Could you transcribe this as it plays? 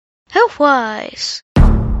Health-wise.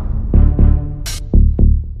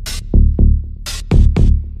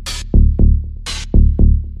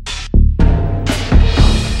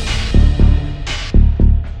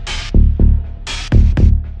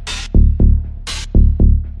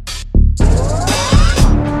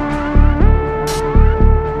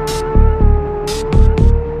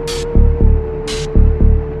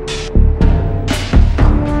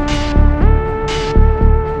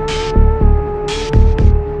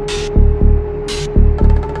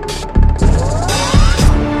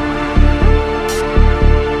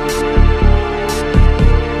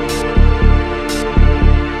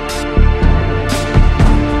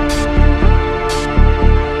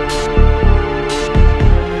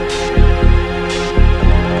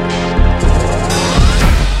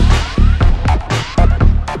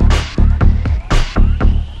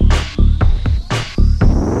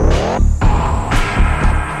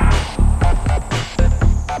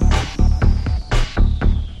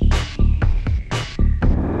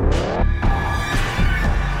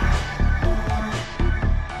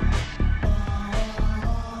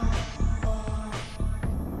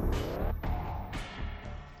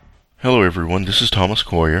 Hello everyone, this is Thomas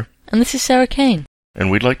Coyer. And this is Sarah Kane. And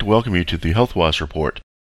we'd like to welcome you to the Healthwise Report,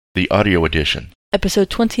 the audio edition. Episode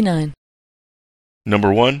 29.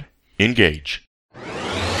 Number 1, engage.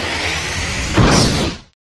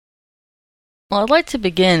 Well, I'd like to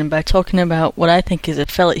begin by talking about what I think is a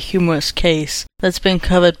fairly humorous case that's been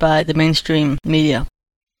covered by the mainstream media.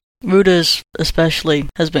 Reuters, especially,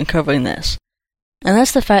 has been covering this. And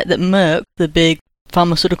that's the fact that Merck, the big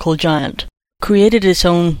pharmaceutical giant, created its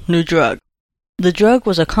own new drug. The drug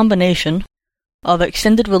was a combination of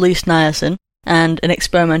extended-release niacin and an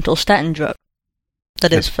experimental statin drug.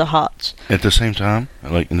 That is for hearts. At the same time?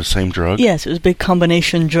 Like in the same drug? Yes, it was a big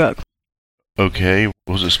combination drug. Okay,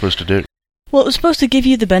 what was it supposed to do? Well, it was supposed to give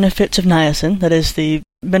you the benefits of niacin, that is, the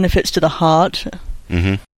benefits to the heart,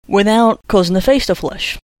 without causing the face to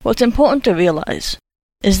flush. What's important to realize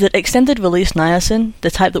is that extended-release niacin,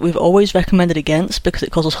 the type that we've always recommended against because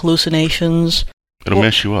it causes hallucinations... It'll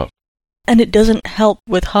mess you up. And it doesn't help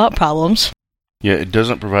with heart problems. Yeah, it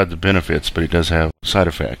doesn't provide the benefits, but it does have side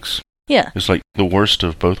effects. Yeah. It's like the worst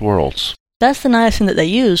of both worlds. That's the niacin that they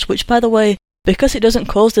use, which, by the way, because it doesn't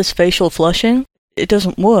cause this facial flushing, it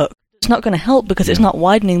doesn't work. It's not going to help because it's not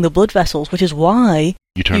widening the blood vessels, which is why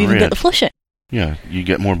you turn even red. Get the flushing. Yeah, you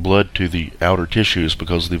get more blood to the outer tissues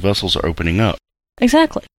because the vessels are opening up.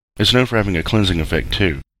 Exactly. It's known for having a cleansing effect,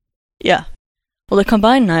 too. Yeah. Well, they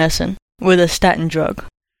combine niacin with a statin drug,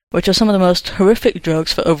 which are some of the most horrific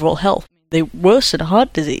drugs for overall health. They worsen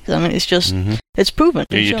heart disease. I mean, it's just, it's proven.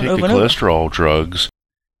 Yeah, you take the cholesterol drugs,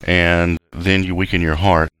 and then you weaken your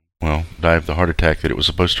heart, well, die of the heart attack that it was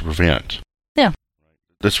supposed to prevent. Yeah.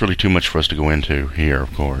 That's really too much for us to go into here,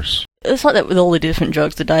 of course. It's like that with all the different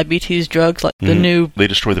drugs, the diabetes drugs, like the new... They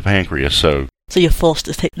destroy the pancreas, so you're forced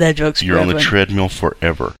to take their drugs you're forever. on the treadmill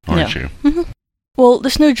forever, aren't you? Well,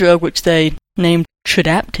 this new drug, which they named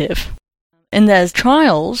Tridaptive, in their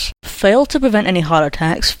trials, failed to prevent any heart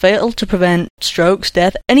attacks, failed to prevent strokes,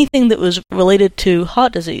 death, anything that was related to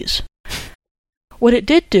heart disease. What it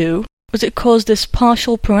did do was it caused this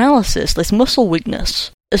partial paralysis, this muscle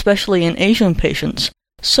weakness, especially in Asian patients,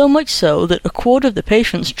 so much so that a quarter of the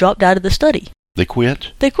patients dropped out of the study. They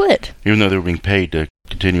quit? They quit. Even though they were being paid to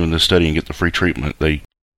continue in the study and get the free treatment, they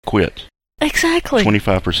quit. Exactly.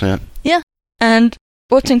 25%? Yeah. And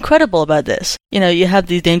what's incredible about this, you have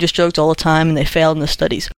these dangerous drugs all the time and they fail in the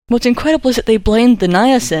studies. What's incredible is that they blamed the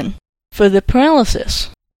niacin for the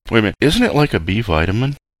paralysis. Wait a minute, isn't it like a B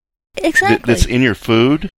vitamin? Exactly. That's in your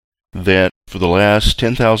food that for the last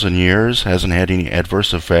 10,000 years hasn't had any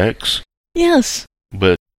adverse effects? Yes.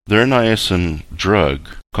 But their niacin drug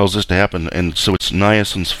caused this to happen, and so it's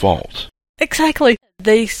niacin's fault. Exactly.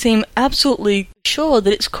 They seem absolutely sure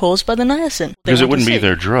that it's caused by the niacin. Because it wouldn't be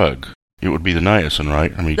their drug. It would be the niacin,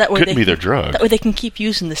 right? I mean, it couldn't be their drug. That way they can keep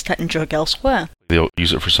using this statin drug elsewhere. They'll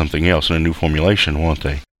use it for something else in a new formulation, won't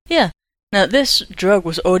they? Yeah. Now, this drug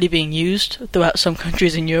was already being used throughout some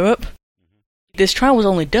countries in Europe. This trial was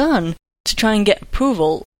only done to try and get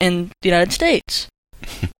approval in the United States.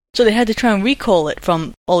 So they had to try and recall it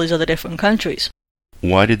from all these other different countries.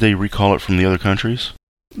 Why did they recall it from the other countries?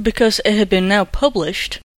 Because it had been now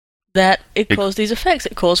published that it caused these effects.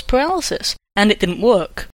 It caused paralysis. And it didn't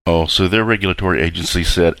work. Oh, so their regulatory agency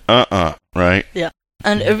said, right? Yeah.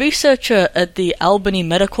 And a researcher at the Albany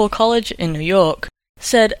Medical College in New York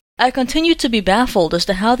said, I continue to be baffled as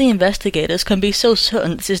to how the investigators can be so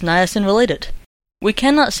certain this is niacin related. We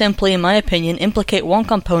cannot simply, in my opinion, implicate one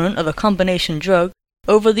component of a combination drug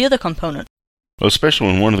over the other component. Especially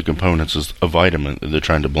when one of the components is a vitamin that they're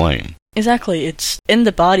trying to blame. Exactly. It's in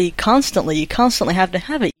the body constantly. You constantly have to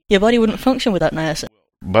have it. Your body wouldn't function without niacin.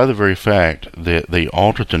 By the very fact that they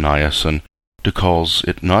altered the niacin to cause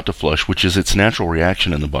it not to flush, which is its natural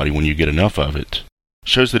reaction in the body when you get enough of it,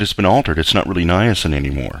 shows that it's been altered. It's not really niacin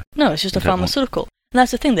anymore. No, it's just a pharmaceutical. And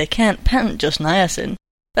that's the thing. They can't patent just niacin.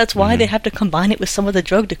 That's why they have to combine it with some other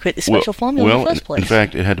drug to create the special formula in the first place. In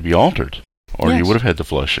fact, it had to be altered, or you would have had the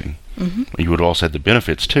flushing. You would have also had the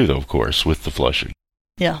benefits, too, though, of course, with the flushing.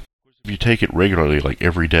 Yeah. If you take it regularly, like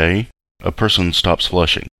every day, a person stops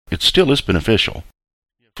flushing. It still is beneficial.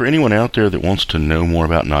 For anyone out there that wants to know more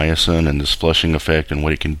about niacin and this flushing effect and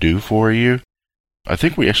what it can do for you, I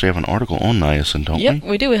think we actually have an article on niacin, don't we? Yep,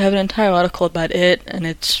 we do. We have an entire article about it and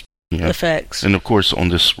its effects. And of course, on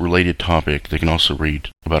this related topic, they can also read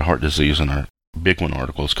about heart disease in our Big One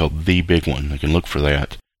article. It's called The Big One. They can look for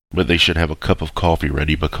that. But they should have a cup of coffee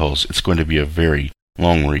ready because it's going to be a very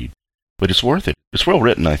long read. But it's worth it. It's well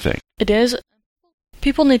written, I think. It is.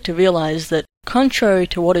 People need to realize that, contrary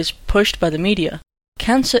to what is pushed by the media,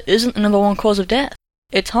 cancer isn't the number one cause of death.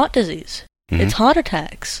 It's heart disease. It's heart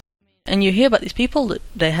attacks. And you hear about these people that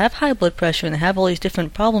they have high blood pressure and they have all these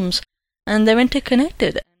different problems, and they're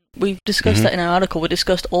interconnected. We've discussed that in our article. We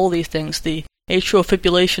discussed all these things, the atrial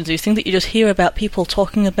fibrillations, these things that you just hear about people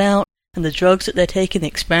talking about, and the drugs that they're taking, the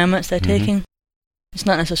experiments they're taking. It's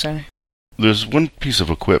not necessary. There's one piece of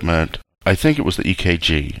equipment, I think it was the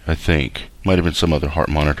EKG, might have been some other heart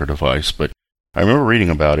monitor device, but I remember reading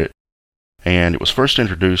about it, and it was first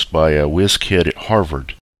introduced by a whiz kid at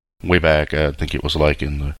Harvard, way back, I think it was like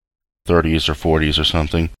in the 30s or 40s or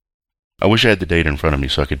something. I wish I had the data in front of me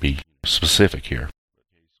so I could be specific here.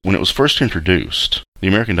 When it was first introduced, the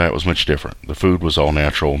American diet was much different. The food was all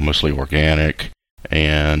natural, mostly organic,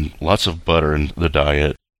 and lots of butter in the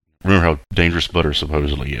diet. Remember how dangerous butter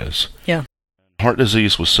supposedly is. Yeah. Heart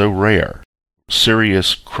disease was so rare,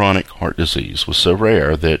 serious chronic heart disease was so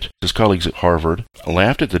rare that his colleagues at Harvard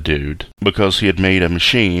laughed at the dude because he had made a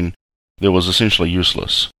machine that was essentially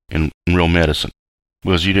useless in real medicine.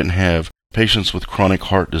 Because you didn't have patients with chronic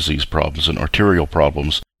heart disease problems and arterial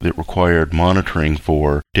problems that required monitoring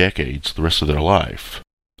for decades, the rest of their life.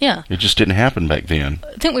 Yeah. It just didn't happen back then.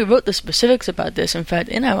 I think we wrote the specifics about this, in fact,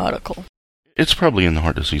 in our article. It's probably in the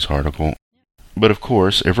heart disease article. But of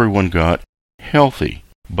course, everyone got healthy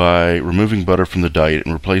by removing butter from the diet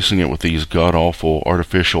and replacing it with these god-awful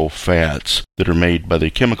artificial fats that are made by the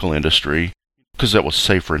chemical industry, because that was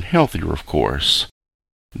safer and healthier, of course.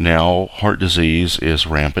 Now, heart disease is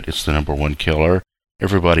rampant. It's the number one killer.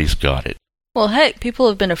 Everybody's got it. Well, heck, people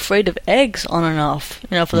have been afraid of eggs on and off,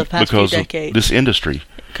 for the past few decades. Because this industry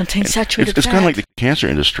contains saturated fat. It's kind of like the cancer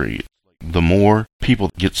industry. The more people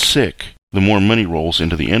get sick, the more money rolls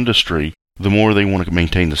into the industry, the more they want to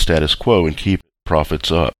maintain the status quo and keep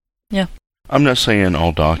profits up. Yeah. I'm not saying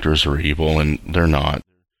all doctors are evil, and they're not.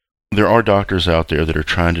 There are doctors out there that are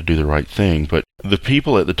trying to do the right thing, but the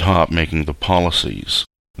people at the top making the policies,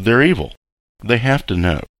 they're evil. They have to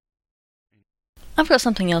know. I've got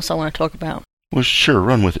something else I want to talk about. Well, sure,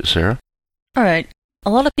 run with it, Sarah. Alright, a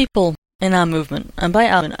lot of people in our movement, and by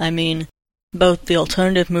our I mean both the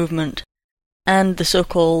alternative movement and the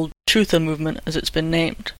so-called truther movement, as it's been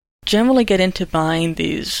named, generally get into buying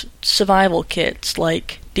these survival kits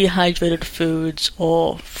like dehydrated foods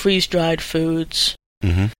or freeze-dried foods,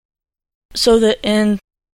 so that in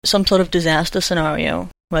some sort of disaster scenario,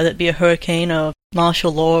 whether it be a hurricane or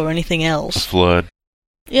martial law or anything else, a flood,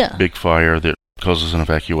 big fire that causes an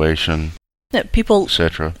evacuation, people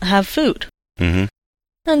etc., have food.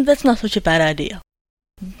 And that's not such a bad idea.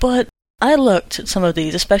 But I looked at some of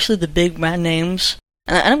these, especially the big brand names,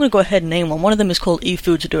 and I'm going to go ahead and name one. One of them is called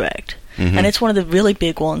EFoods Direct, and it's one of the really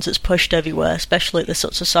big ones that's pushed everywhere, especially at this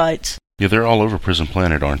sorts of sites. Yeah, they're all over Prison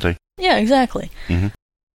Planet, aren't they? Yeah, exactly.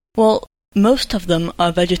 Well, most of them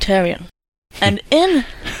are vegetarian. And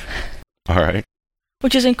all right.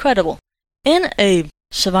 Which is incredible. In a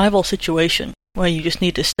survival situation where you just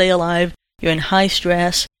need to stay alive, you're in high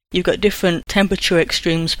stress, you've got different temperature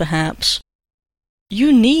extremes perhaps,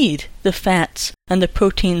 you need the fats and the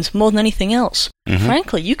proteins more than anything else.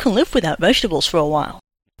 Frankly, you can live without vegetables for a while.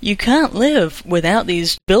 You can't live without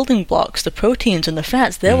these building blocks, the proteins and the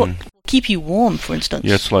fats. They're what keep you warm, for instance.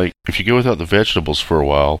 Yeah, it's like if you go without the vegetables for a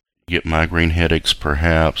while, you get migraine headaches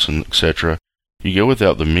perhaps, and etc. You go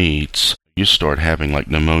without the meats, you start having like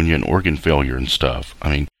pneumonia and organ failure and stuff.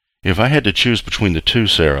 I mean, if I had to choose between the two,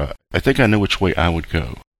 Sarah, I think I know which way I would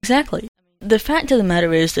go. Exactly. The fact of the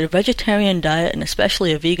matter is that a vegetarian diet, and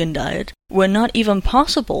especially a vegan diet, were not even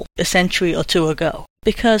possible a century or two ago,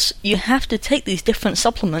 because you have to take these different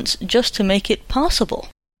supplements just to make it possible.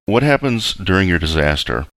 what happens during your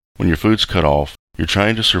disaster when your food's cut off? You're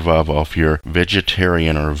trying to survive off your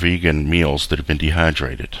vegetarian or vegan meals that have been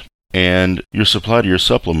dehydrated. And your supply to your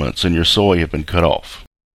supplements and your soy have been cut off.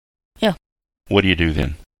 Yeah. What do you do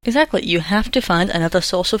then? Exactly. You have to find another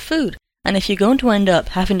source of food. And if you're going to end up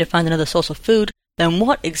having to find another source of food, then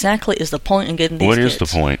what exactly is the point in getting these What kids? is the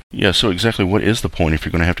point? Yeah, so exactly what is the point if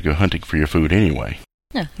you're going to have to go hunting for your food anyway?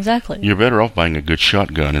 Yeah, exactly. You're better off buying a good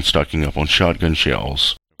shotgun and stocking up on shotgun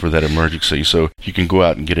shells for that emergency so you can go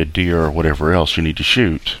out and get a deer or whatever else you need to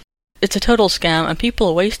shoot. It's a total scam, and people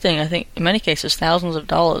are wasting, I think, in many cases, thousands of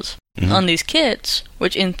dollars on these kits,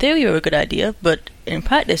 which in theory are a good idea, but in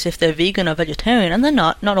practice, if they're vegan or vegetarian, and they're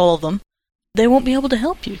not all of them, they won't be able to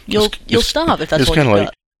help you. You'll starve if that's what you've got. It's kind of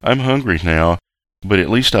like, I'm hungry now, but at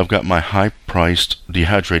least I've got my high-priced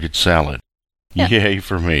dehydrated salad. Yeah. Yay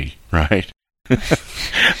for me, right?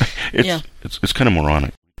 It's kind of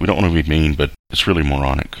moronic. We don't want to be mean, but it's really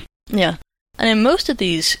moronic. Yeah. And in most of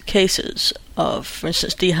these cases of, for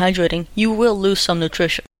instance, dehydrating, you will lose some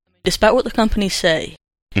nutrition. Despite what the companies say,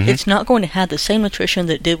 it's not going to have the same nutrition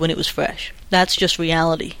that it did when it was fresh. That's just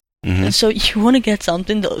reality. And so you want to get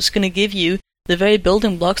something that's going to give you the very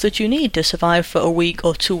building blocks that you need to survive for a week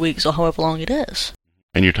or 2 weeks or however long it is.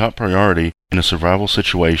 And your top priority in a survival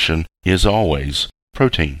situation is always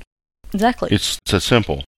protein. Exactly. It's that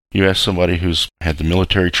simple. You ask somebody who's had the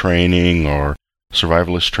military training or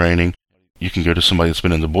survivalist training, you can go to somebody that's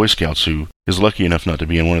been in the Boy Scouts who is lucky enough not to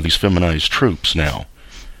be in one of these feminized troops now.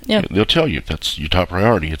 Yeah. They'll tell you that's your top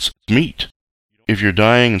priority. It's meat. If you're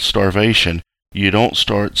dying in starvation, you don't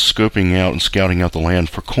start scoping out and scouting out the land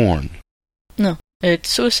for corn. No, it's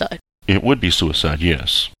suicide. It would be suicide,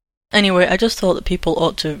 yes. Anyway, I just thought that people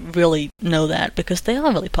ought to really know that, because they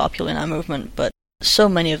are really popular in our movement, but so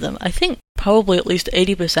many of them, I think probably at least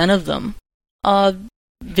 80% of them, are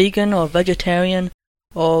vegan or vegetarian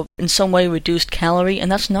or in some way reduced calorie,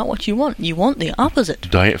 and that's not what you want. You want the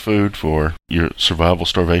opposite. Diet food for your survival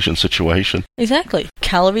starvation situation. Exactly.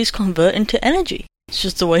 Calories convert into energy. It's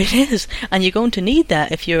just the way it is, and you're going to need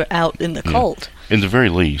that if you're out in the cold. In the very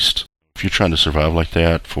least, if you're trying to survive like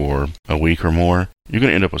that for a week or more, you're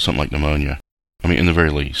going to end up with something like pneumonia. I mean, in the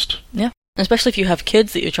very least. Yeah, especially if you have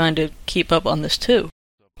kids that you're trying to keep up on this too.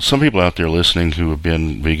 Some people out there listening who have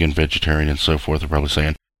been vegan, vegetarian, and so forth are probably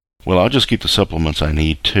saying, well, I'll just get the supplements I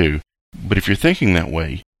need too. But if you're thinking that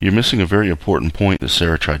way, you're missing a very important point that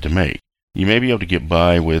Sarah tried to make. You may be able to get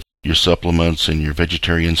by with your supplements and your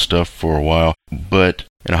vegetarian stuff for a while, but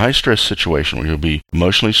in a high-stress situation where you'll be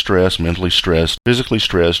emotionally stressed, mentally stressed, physically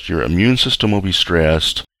stressed, your immune system will be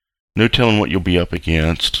stressed, no telling what you'll be up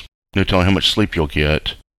against, no telling how much sleep you'll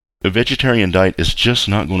get, a vegetarian diet is just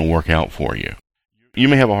not going to work out for you. You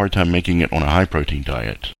may have a hard time making it on a high-protein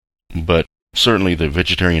diet, but certainly the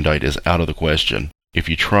vegetarian diet is out of the question. If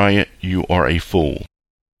you try it, you are a fool.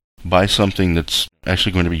 Buy something that's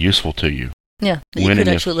actually going to be useful to you. Yeah, that you could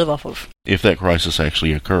actually live off of. If that crisis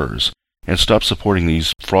actually occurs. And stop supporting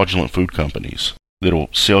these fraudulent food companies that'll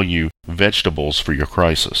sell you vegetables for your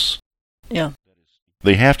crisis. Yeah.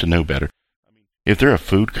 They have to know better. If they're a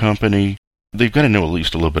food company, they've got to know at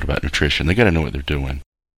least a little bit about nutrition. They've got to know what they're doing.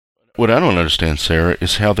 What I don't understand, Sarah,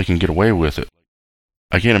 is how they can get away with it.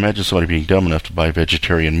 I can't imagine somebody being dumb enough to buy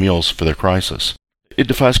vegetarian meals for their crisis. It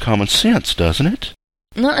defies common sense, doesn't it?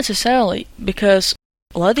 Not necessarily, because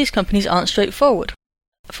a lot of these companies aren't straightforward.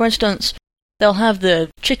 For instance, they'll have the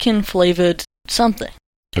chicken-flavored something.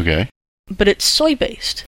 Okay. But it's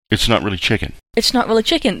soy-based. It's not really chicken. It's not really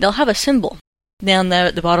chicken. They'll have a symbol down there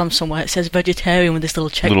at the bottom somewhere. It says vegetarian with this little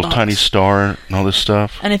checkbox. Little tiny star and all this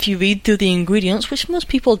stuff. And if you read through the ingredients, which most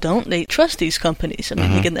people don't, they trust these companies. I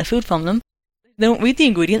mean, they get their food from them. They don't read the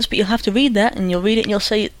ingredients, but you'll have to read that, and you'll read it, and you'll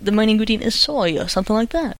say the main ingredient is soy or something like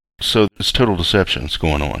that. So it's total deception that's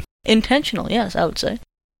going on. Intentional, yes, I would say.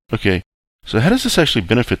 Okay. So how does this actually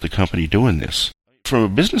benefit the company doing this? From a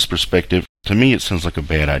business perspective, to me it sounds like a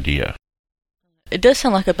bad idea. It does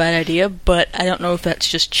sound like a bad idea, but I don't know if that's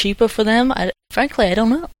just cheaper for them. Frankly, I don't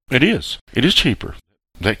know. It is. It is cheaper.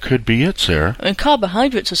 That could be it, Sarah. I mean,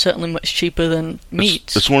 carbohydrates are certainly much cheaper than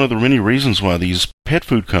meats. It's one of the many reasons why these pet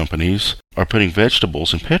food companies are putting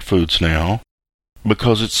vegetables in pet foods now,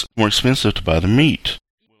 because it's more expensive to buy the meat.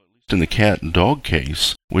 In the cat and dog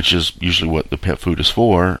case, which is usually what the pet food is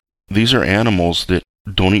for, these are animals that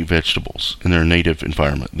don't eat vegetables in their native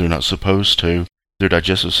environment. They're not supposed to. Their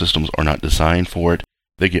digestive systems are not designed for it.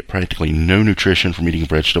 They get practically no nutrition from eating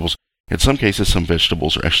vegetables. In some cases, some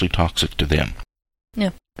vegetables are actually toxic to them.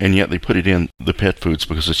 Yeah. And yet they put it in the pet foods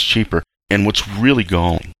because it's cheaper. And what's really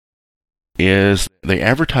gone is they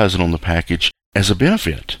advertise it on the package as a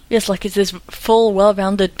benefit. Yes, like it's this full,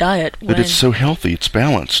 well-rounded diet. But it's so healthy, it's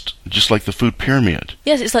balanced, just like the food pyramid.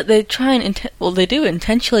 Yes, it's like they try and, they do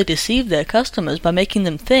intentionally deceive their customers by making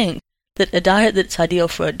them think that a diet that's ideal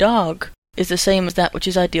for a dog is the same as that which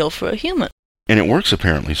is ideal for a human. And it works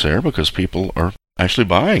apparently, Sarah, because people are actually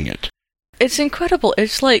buying it. It's incredible.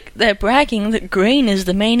 It's like they're bragging that grain is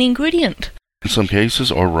the main ingredient. In some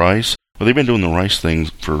cases, or rice. Well, they've been doing the rice thing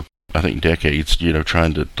for, I think, decades,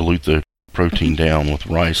 trying to dilute the protein down with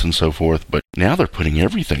rice and so forth. But now they're putting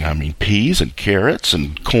everything. I mean, peas and carrots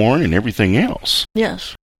and corn and everything else.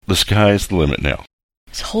 Yes. The sky's the limit now.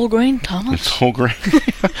 It's whole grain, Thomas. It's whole grain.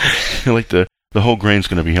 Like the whole grain's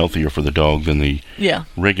going to be healthier for the dog than the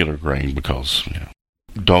regular grain because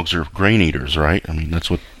dogs are grain eaters, right? I mean, that's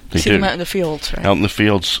what they do. See them out in the fields, right? Out in the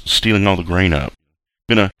fields, stealing all the grain up.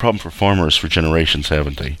 Been a problem for farmers for generations,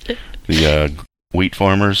 haven't they? The wheat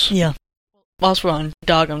farmers. Yeah. Whilst we're on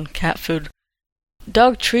dog and cat food,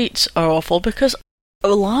 dog treats are awful because a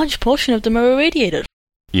large portion of them are irradiated.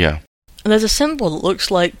 Yeah. And there's a symbol that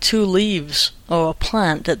looks like two leaves or a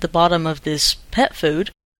plant at the bottom of this pet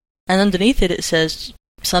food, and underneath it says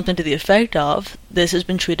something to the effect of, this has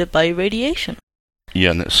been treated by irradiation.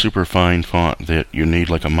 Yeah, and that super fine font that you need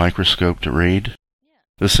like a microscope to read.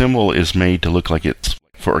 The symbol is made to look like it's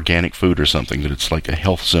for organic food or something, that it's like a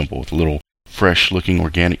health symbol with a little fresh-looking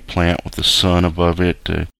organic plant with the sun above it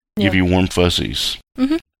to give you warm fuzzies.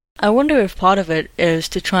 Mm-hmm. I wonder if part of it is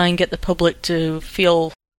to try and get the public to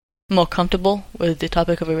feel more comfortable with the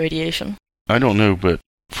topic of irradiation. I don't know, but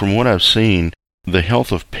from what I've seen, the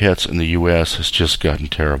health of pets in the U.S. has just gotten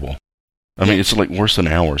terrible. I mean, it's like worse than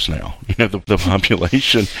ours now. The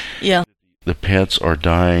population. Yeah. The pets are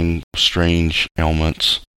dying of strange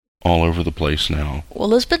ailments all over the place now. Well,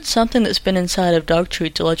 there's been something that's been inside of dog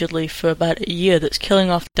treats allegedly for about a year that's killing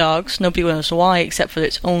off dogs. Nobody knows why, except for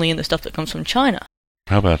it's only in the stuff that comes from China.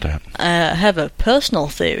 How about that? I have a personal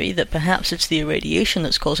theory that perhaps it's the irradiation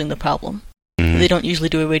that's causing the problem. Mm-hmm. They don't usually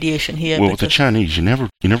do irradiation here. Well, with the Chinese, you never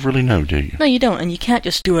really know, do you? No, you don't, and you can't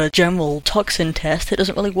just do a general toxin test. It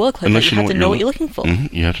doesn't really work like Unless that. You have to know what you're looking for.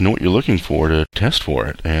 Mm-hmm. You have to know what you're looking for to test for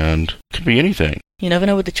it, and it could be anything. You never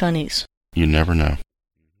know with the Chinese. You never know.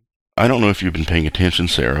 I don't know if you've been paying attention,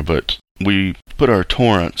 Sarah, but we put our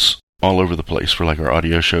torrents all over the place for like our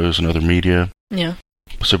audio shows and other media. Yeah.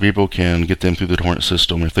 So people can get them through the torrent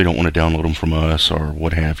system if they don't want to download them from us or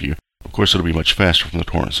what have you. Of course, it'll be much faster from the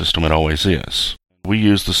torrent system. It always is. We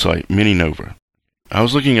use the site MiniNova. I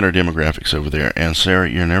was looking at our demographics over there, and Sarah,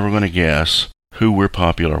 you're never going to guess who we're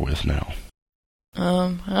popular with now.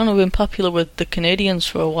 I don't know, we've been popular with the Canadians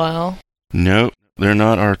for a while. No, they're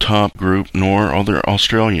not our top group, nor are they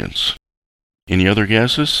Australians. Any other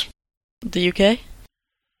guesses? The UK?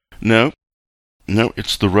 No,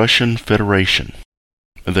 it's the Russian Federation.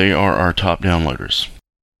 They are our top downloaders.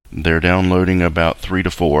 They're downloading about 3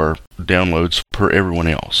 to 4 downloads per everyone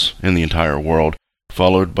else in the entire world,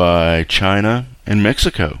 followed by China and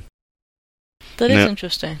Mexico. That is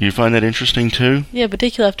interesting. You find that interesting too? Yeah,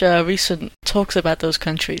 particularly after our recent talks about those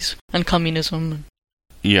countries and communism.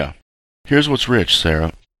 Yeah. Here's what's rich,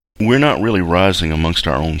 Sarah. We're not really rising amongst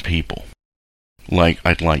our own people like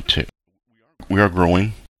I'd like to. We are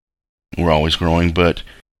growing. We're always growing, but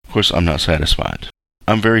of course I'm not satisfied.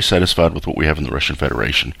 I'm very satisfied with what we have in the Russian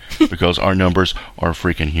Federation because our numbers are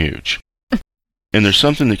freaking huge. And there's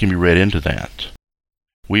something that can be read into that.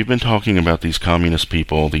 We've been talking about these communist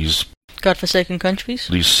people, these godforsaken countries?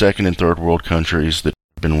 These second and third world countries that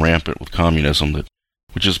have been rampant with communism,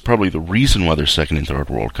 which is probably the reason why they're second and third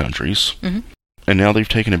world countries. Mm-hmm. And now they've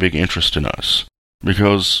taken a big interest in us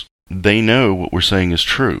because they know what we're saying is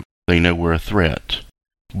true. They know we're a threat.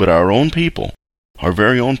 But our own people, our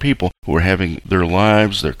very own people who are having their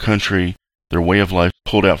lives, their country, their way of life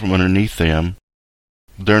pulled out from underneath them,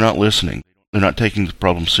 they're not listening. They're not taking the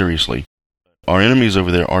problem seriously. Our enemies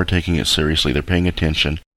over there are taking it seriously. They're paying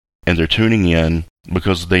attention, and they're tuning in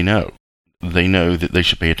because they know. They know that they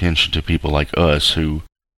should pay attention to people like us who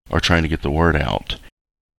are trying to get the word out.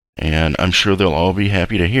 And I'm sure they'll all be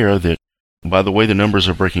happy to hear that by the way the numbers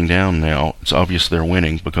are breaking down now, it's obvious they're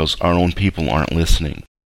winning because our own people aren't listening.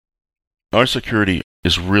 Our security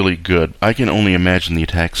is really good. I can only imagine the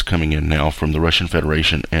attacks coming in now from the Russian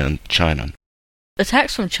Federation and China.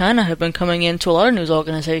 Attacks from China have been coming in to a lot of news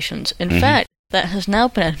organizations. In fact, that has now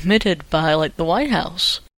been admitted by, the White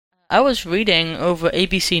House. I was reading over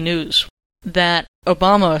ABC News that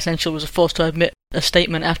Obama essentially was forced to admit a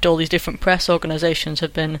statement after all these different press organizations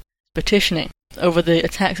have been petitioning over the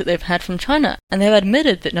attacks that they've had from China. And they've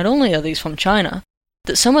admitted that not only are these from China,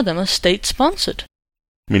 that some of them are state-sponsored.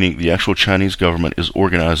 Meaning the actual Chinese government is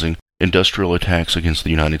organizing industrial attacks against the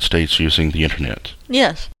United States using the internet.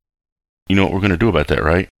 Yes. You know what we're going to do about that,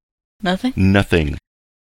 right? Nothing? Nothing.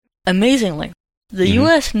 Amazingly, the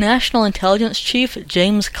U.S. National Intelligence Chief,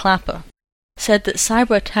 James Clapper, said that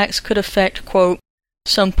cyber attacks could affect, quote,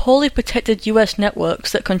 some poorly protected U.S.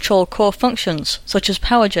 networks that control core functions, such as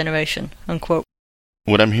power generation, unquote.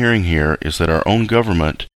 What I'm hearing here is that our own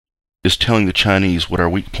government is telling the Chinese what our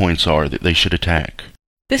weak points are that they should attack.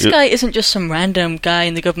 This guy isn't just some random guy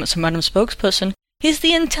in the government, some random spokesperson. He's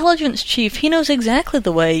the intelligence chief. He knows exactly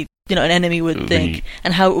the way, an enemy would think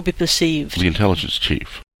and how it would be perceived. The intelligence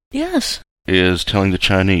chief. Yes. Is telling the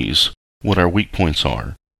Chinese what our weak points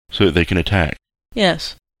are so that they can attack.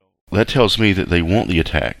 Yes. That tells me that they want the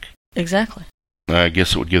attack. Exactly. I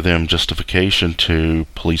guess it would give them justification to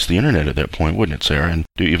police the internet at that point, wouldn't it, Sarah, and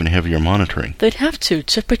do even heavier monitoring. They'd have to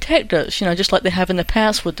protect us, just like they have in the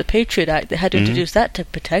past with the Patriot Act. They had to introduce that to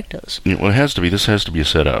protect us. Well, this has to be a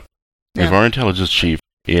setup. Yeah. If our intelligence chief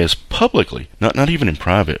is publicly, not even in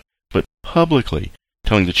private, but publicly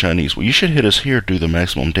telling the Chinese, well, you should hit us here to do the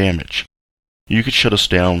maximum damage. You could shut us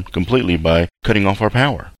down completely by cutting off our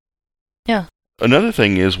power. Yeah. Another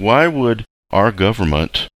thing is, why would our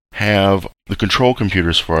government have the control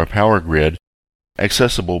computers for our power grid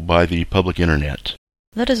accessible by the public internet?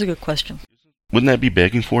 That is a good question. Wouldn't that be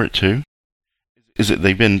begging for it too? Is it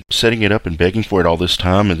they've been setting it up and begging for it all this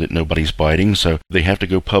time and that nobody's biting, so they have to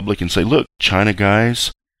go public and say, look, China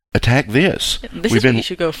guys, attack this. This is what you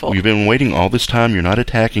should go for. We've been waiting all this time, you're not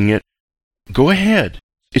attacking it. Go ahead.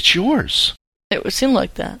 It's yours. It would seem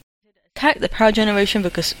like that. Attack the power generation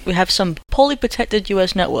because we have some poorly protected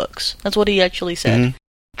U.S. networks. That's what he actually said. Mm-hmm.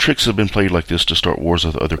 Tricks have been played like this to start wars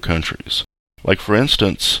with other countries. Like, for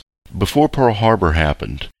instance, before Pearl Harbor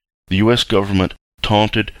happened, the U.S. government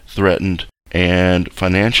taunted, threatened, and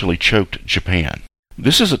financially choked Japan.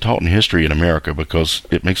 This isn't taught in history in America because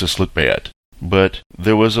it makes us look bad. But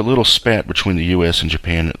there was a little spat between the U.S. and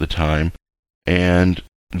Japan at the time, and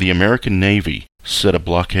the American Navy set a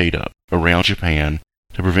blockade up around Japan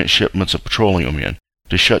to prevent shipments of petroleum in,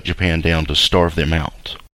 to shut Japan down, to starve them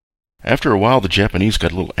out. After a while, the Japanese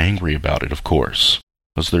got a little angry about it, of course,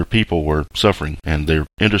 because their people were suffering and their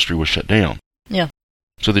industry was shut down. Yeah.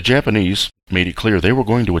 So the Japanese made it clear they were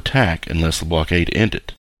going to attack unless the blockade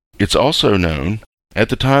ended. It's also known, at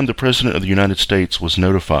the time the President of the United States was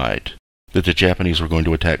notified that the Japanese were going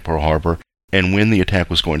to attack Pearl Harbor and when the attack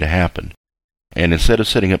was going to happen. And instead of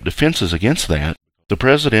setting up defenses against that, the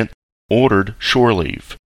President ordered shore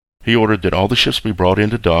leave. He ordered that all the ships be brought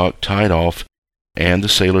into dock, tied off, and the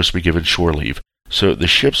sailors be given shore leave, so the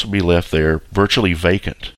ships would be left there virtually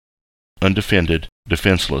vacant, undefended,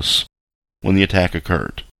 defenseless, when the attack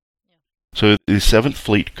occurred. So the 7th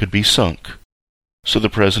Fleet could be sunk, so the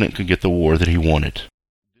President could get the war that he wanted.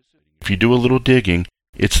 If you do a little digging,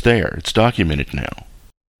 it's there. It's documented now.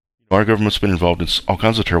 Our government's been involved in all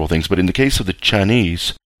kinds of terrible things, but in the case of the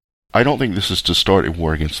Chinese, I don't think this is to start a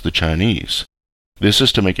war against the Chinese. This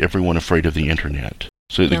is to make everyone afraid of the internet,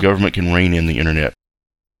 so that the government can rein in the internet.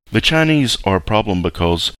 The Chinese are a problem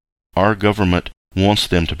because our government wants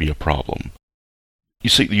them to be a problem. You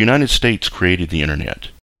see, the United States created the internet.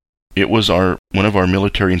 It was one of our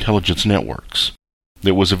military intelligence networks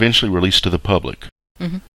that was eventually released to the public.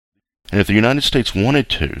 Mm-hmm. And if the United States wanted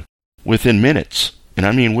to, within minutes, and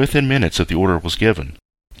I mean within minutes if the order was given,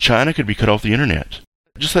 China could be cut off the internet.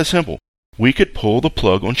 Just that simple. We could pull the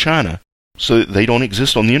plug on China so that they don't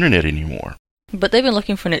exist on the internet anymore. But they've been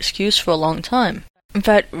looking for an excuse for a long time. In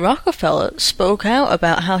fact, Rockefeller spoke out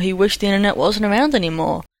about how he wished the internet wasn't around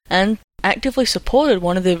anymore, and actively supported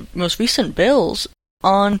one of the most recent bills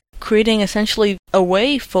on creating essentially a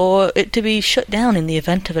way for it to be shut down in the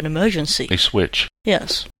event of an emergency. A switch.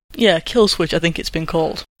 Yes. Yeah, kill switch, I think it's been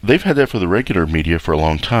called. They've had that for the regular media for a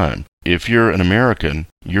long time. If you're an American,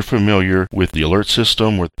 you're familiar with the alert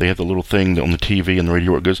system where they have the little thing on the TV and the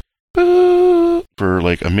radio where it goes boo for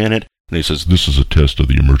like a minute. And it says, this is a test of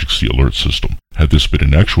the emergency alert system. Had this been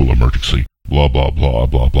an actual emergency, blah, blah, blah,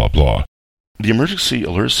 blah, blah, blah. The emergency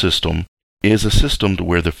alert system is a system to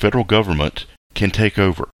where the federal government can take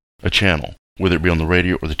over a channel, whether it be on the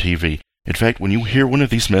radio or the TV. In fact, when you hear one of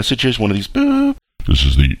these messages, one of these boo, this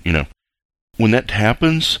is the, when that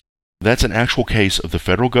happens, that's an actual case of the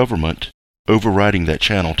federal government overriding that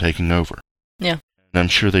channel, taking over. Yeah. And I'm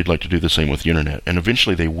sure they'd like to do the same with the internet, and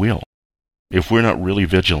eventually they will. If we're not really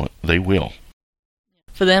vigilant, they will.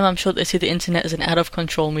 For them, I'm sure they see the internet as an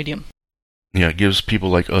out-of-control medium. Yeah, it gives people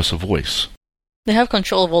like us a voice. They have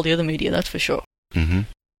control of all the other media, that's for sure. Mm-hmm.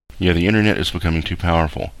 Yeah, the internet is becoming too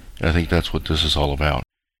powerful, and I think that's what this is all about.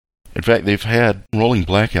 In fact, they've had rolling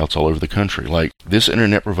blackouts all over the country, like this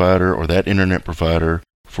internet provider or that internet provider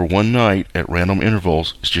for one night at random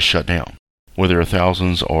intervals is just shut down, where there are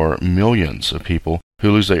thousands or millions of people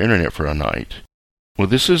who lose their internet for a night. Well,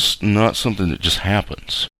 this is not something that just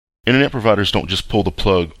happens. Internet providers don't just pull the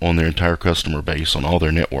plug on their entire customer base on all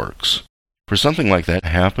their networks. For something like that to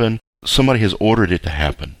happen, somebody has ordered it to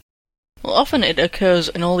happen. Well, often it occurs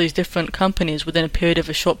in all these different companies within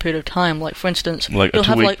a short period of time. Like, for instance, like a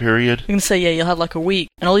 2-week period? You can say, you'll have like a week,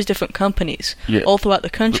 and all these different companies all throughout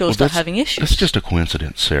the country will start having issues. That's just a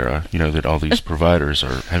coincidence, Sarah, that all these providers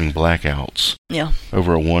are having blackouts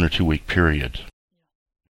over a 1 or 2 week period.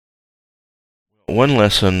 One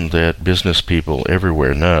lesson that business people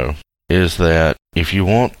everywhere know is that if you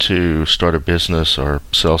want to start a business or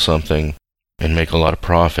sell something and make a lot of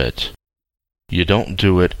profit, you don't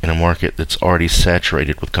do it in a market that's already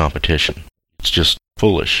saturated with competition. It's just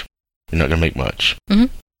foolish. You're not going to make much. Mm-hmm.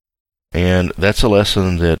 And that's a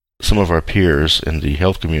lesson that some of our peers in the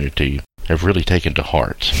health community have really taken to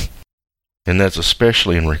heart. And that's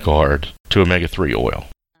especially in regard to omega-3 oil.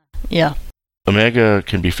 Yeah. Omega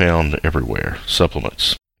can be found everywhere.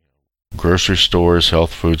 Supplements. Grocery stores,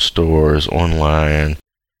 health food stores, online,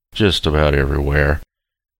 just about everywhere.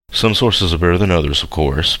 Some sources are better than others, of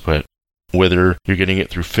course, but whether you're getting it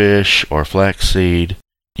through fish or flaxseed,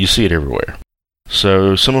 you see it everywhere.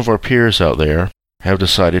 So some of our peers out there have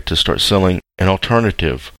decided to start selling an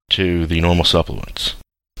alternative to the normal supplements,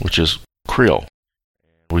 which is krill.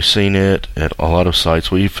 We've seen it at a lot of sites.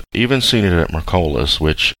 We've even seen it at Mercola's,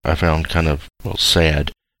 which I found kind of,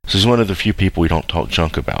 sad. So he's one of the few people we don't talk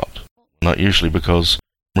junk about. Not usually, because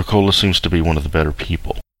Mercola seems to be one of the better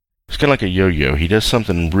people. It's kind of like a yo-yo. He does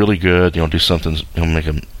something really good, do something, he'll make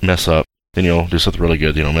a mess up. Then he'll do something really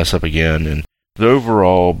good, mess up again. And the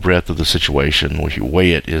overall breadth of the situation, if you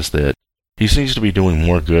weigh it, is that he seems to be doing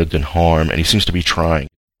more good than harm, and he seems to be trying.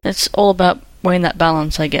 It's all about weighing that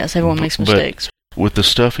balance, I guess. Everyone makes mistakes. With the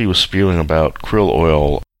stuff he was spewing about krill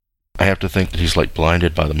oil, I have to think that he's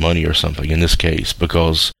blinded by the money or something in this case,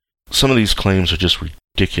 because some of these claims are just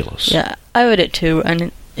ridiculous. Yeah, I read it too,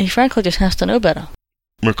 and he frankly just has to know better.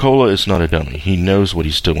 Mercola is not a dummy. He knows what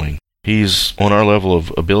he's doing. He's on our level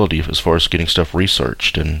of ability as far as getting stuff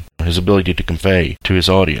researched and his ability to convey to his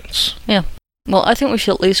audience. Yeah. Well, I think we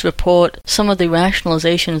should at least report some of the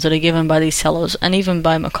rationalizations that are given by these sellers, and even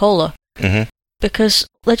by Mercola, because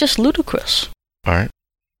they're just ludicrous. All right.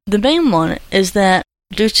 The main one is that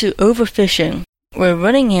due to overfishing, we're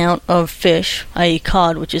running out of fish, i.e.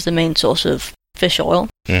 cod, which is the main source of fish oil.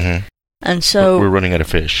 Mm-hmm. And so... We're running out of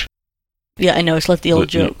fish. Yeah, I know, it's like the old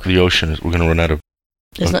joke. The ocean, we're going to run out of...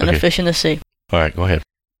 There's not enough fish in the sea. All right, go ahead.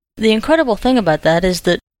 The incredible thing about that is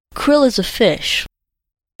that krill is a fish.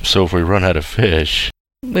 So if we run out of fish...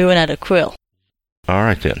 We run out of krill. All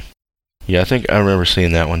right, then. Yeah, I think I remember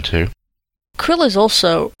seeing that one, too. Krill is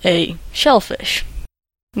also a shellfish,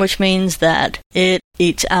 which means that it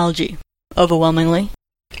eats algae, overwhelmingly.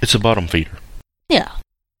 It's a bottom feeder. Yeah.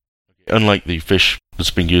 Unlike the fish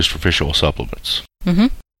that's being used for fish oil supplements. Mm-hmm.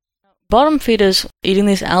 Bottom feeders eating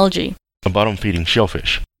these algae. A bottom-feeding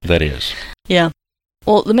shellfish, that is. Yeah.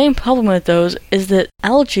 Well, the main problem with those is that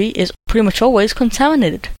algae is pretty much always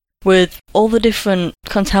contaminated with all the different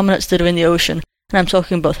contaminants that are in the ocean. And I'm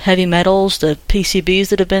talking about heavy metals, the PCBs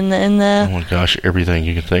that have been in there. Oh my gosh, everything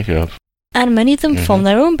you can think of. And many of them form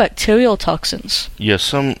their own bacterial toxins. Yes,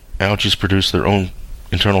 some algae produce their own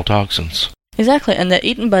internal toxins. Exactly, and they're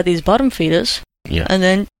eaten by these bottom feeders. Yeah. And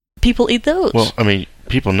then people eat those. Well, I mean,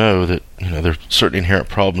 people know that, there are certain inherent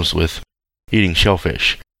problems with eating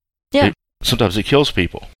shellfish. Yeah. Sometimes it kills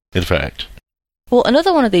people, in fact. Well,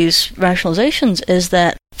 another one of these rationalizations is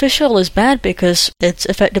that fish oil is bad because it's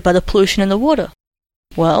affected by the pollution in the water.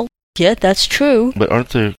 Well, yeah, that's true. But aren't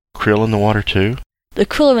the krill in the water, too? The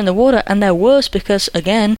krill are in the water, and they're worse because,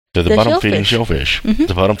 again, they're the bottom-feeding shellfish. Mm-hmm.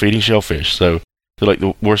 The bottom-feeding shellfish, so they're like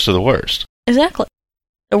the worst of the worst. Exactly.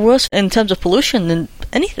 They're worse in terms of pollution than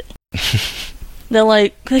anything. They're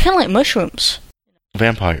kind of like mushrooms.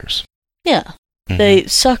 Vampires. Yeah. Mm-hmm. They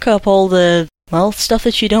suck up all the, stuff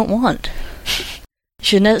that you don't want. You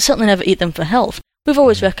should certainly never eat them for health. We've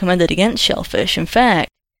always recommended against shellfish. In fact,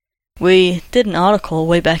 we did an article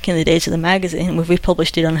way back in the days of the magazine, we've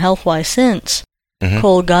republished it on HealthWise since,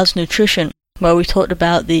 called God's Nutrition, where we talked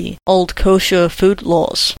about the old kosher food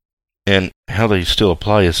laws. And how they still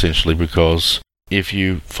apply, essentially, because if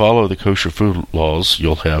you follow the kosher food laws,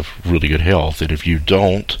 you'll have really good health, and if you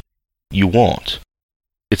don't, you won't.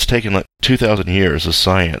 It's taken 2,000 years of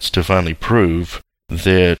science to finally prove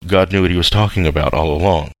that God knew what he was talking about all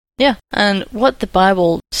along. Yeah, and what the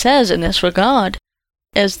Bible says in this regard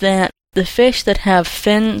is that the fish that have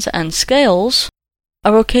fins and scales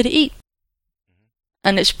are okay to eat.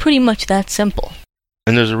 And it's pretty much that simple.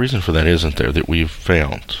 And there's a reason for that, isn't there, that we've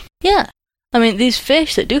found? Yeah. I mean, these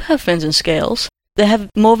fish that do have fins and scales, they have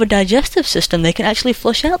more of a digestive system. They can actually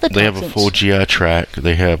flush out the toxins. They have a full GI tract.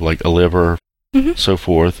 They have, like, a liver, so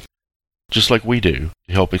forth, just like we do,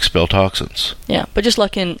 to help expel toxins. Yeah, but just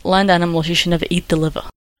like in land animals, you should never eat the liver.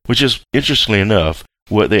 Which is, interestingly enough,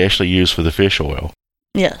 what they actually use for the fish oil.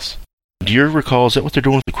 Yes. Do you recall, is that what they're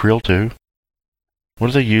doing with the krill, too? What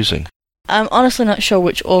are they using? I'm honestly not sure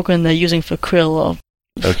which organ they're using for krill or...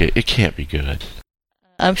 Okay, it can't be good.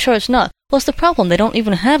 I'm sure it's not. What's the problem? They don't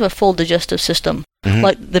even have a full digestive system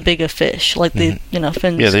like the bigger fish, like the,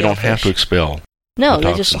 fins. Yeah, they don't have to expel. No,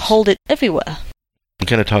 they just hold it everywhere. The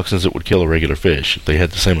kind of toxins that would kill a regular fish if they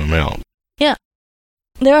had the same amount. Yeah.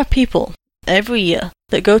 There are people every year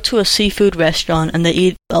that go to a seafood restaurant and they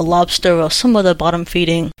eat a lobster or some other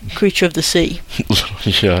bottom-feeding creature of the sea.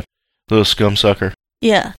 Yeah, little scum sucker.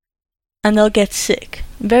 Yeah. And they'll get sick.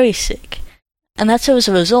 Very sick. And that's as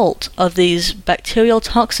a result of these bacterial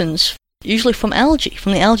toxins, usually from the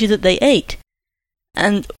algae that they ate.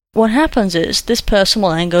 And what happens is, this person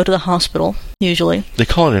will then go to the hospital, usually. They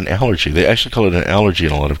call it an allergy. They actually call it an allergy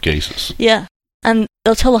in a lot of cases. Yeah. And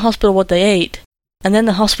they'll tell the hospital what they ate, and then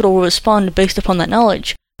the hospital will respond based upon that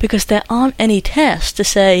knowledge, because there aren't any tests to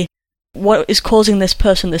say what is causing this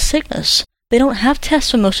person this sickness. They don't have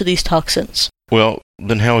tests for most of these toxins. Well,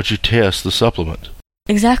 then how would you test the supplement?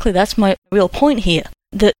 Exactly, that's my real point here.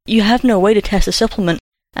 That you have no way to test a supplement,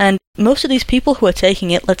 and most of these people who are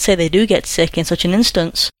taking it, let's say they do get sick in such an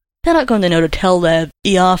instance, they're not going to know to tell their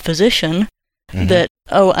ER physician that,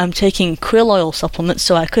 oh, I'm taking krill oil supplements,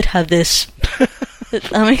 so I could have this.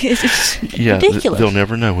 I mean, it's ridiculous. They'll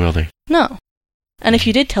never know, will they? No. And if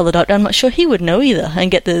you did tell the doctor, I'm not sure he would know either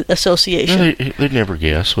and get the association. No, they'd never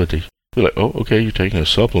guess, would they? Be like, oh, okay, you're taking a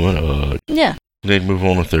supplement. Yeah. They'd move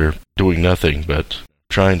on if they're doing nothing but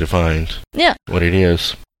trying to find what it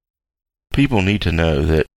is. People need to know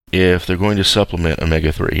that if they're going to supplement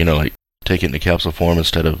omega-3, like take it in the capsule form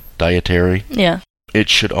instead of dietary, it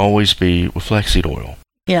should always be with flaxseed oil.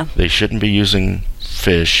 Yeah. They shouldn't be using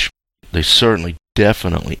fish. They certainly,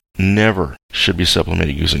 definitely, never should be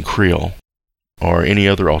supplementing using krill or any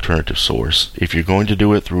other alternative source. If you're going to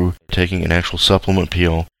do it through taking an actual supplement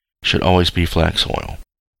pill, it should always be flax oil.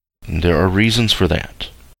 And there are reasons for that.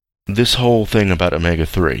 This whole thing about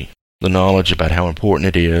omega-3, the knowledge about how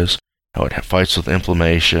important it is, how it fights with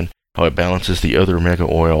inflammation, how it balances the other omega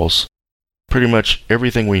oils, pretty much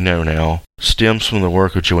everything we know now stems from the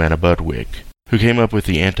work of Johanna Budwig, who came up with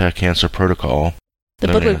the anti-cancer protocol. The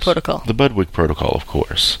Budwig protocol. The Budwig protocol, of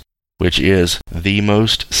course, which is the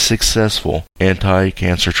most successful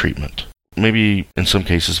anti-cancer treatment. Maybe in some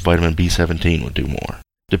cases vitamin B17 would do more,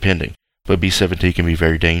 depending. But B17 can be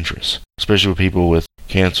very dangerous, especially with people with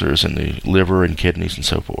cancers in the liver and kidneys and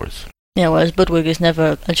so forth. Yeah, whereas Budwig is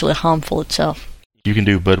never actually harmful itself. You can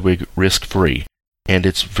do Budwig risk-free, and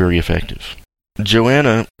it's very effective.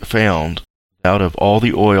 Johanna found out of all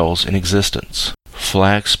the oils in existence,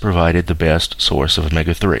 flax provided the best source of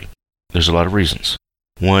omega-3. There's a lot of reasons.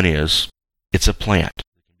 One is, it's a plant.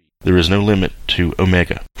 There is no limit to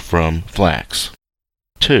omega from flax.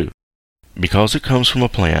 2, because it comes from a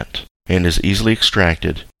plant and is easily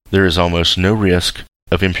extracted, there is almost no risk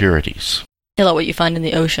of impurities. Yeah, like what you find in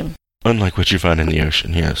the ocean. Unlike what you find in the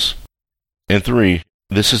ocean, yes. And 3,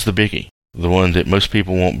 this is the biggie, the one that most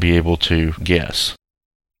people won't be able to guess.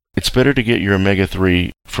 It's better to get your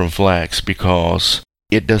omega-3 from flax because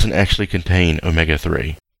it doesn't actually contain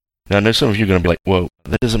omega-3. Now, I know some of you are going to be like, whoa,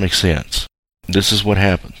 that doesn't make sense. This is what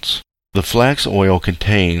happens. The flax oil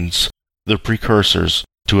contains the precursors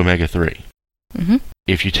to omega-3.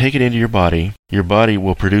 If you take it into your body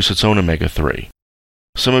will produce its own omega-3.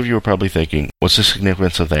 Some of you are probably thinking, what's the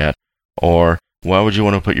significance of that? Or, why would you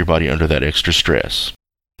want to put your body under that extra stress?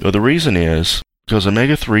 Well, the reason is because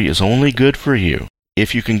omega-3 is only good for you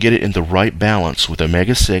if you can get it in the right balance with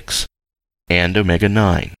omega-6 and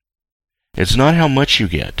omega-9. It's not how much you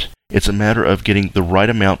get. It's a matter of getting the right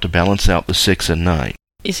amount to balance out the 6 and 9.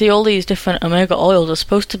 You see, all these different omega oils are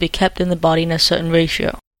supposed to be kept in the body in a certain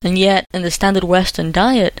ratio. And yet, in the standard Western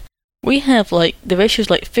diet, we have, the ratio's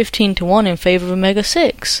 15 to 1 in favor of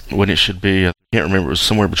omega-6. When it should be, I can't remember, it was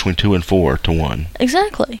somewhere between 2 and 4 to 1.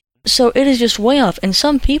 Exactly. So it is just way off. In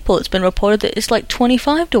some people, it's been reported that it's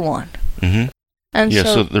 25 to 1. And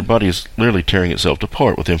so their body is literally tearing itself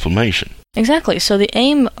apart with inflammation. Exactly. So the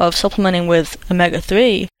aim of supplementing with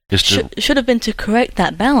omega-3 should have been to correct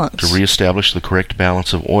that balance. To reestablish the correct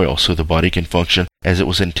balance of oil so the body can function as it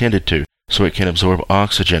was intended to, so it can absorb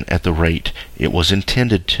oxygen at the rate it was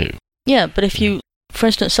intended to. Yeah, but if you, for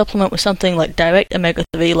instance, supplement with something like direct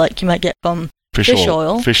omega-3, like you might get from fish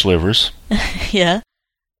oil. Fish livers. Yeah.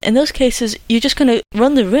 in those cases, you're just going to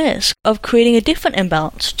run the risk of creating a different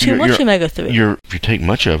imbalance. Too much omega-3. If you take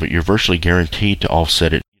much of it, you're virtually guaranteed to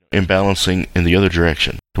offset it, imbalancing in the other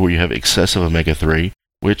direction, to where you have excessive omega-3,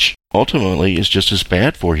 which ultimately is just as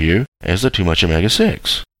bad for you as the too much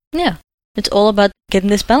omega-6. Yeah. It's all about getting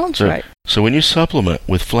this balance right. So when you supplement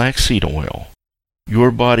with flaxseed oil, your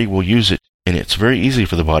body will use it, and it's very easy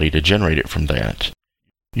for the body to generate it from that.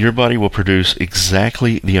 Your body will produce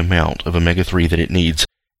exactly the amount of omega-3 that it needs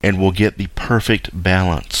and will get the perfect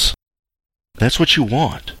balance. That's what you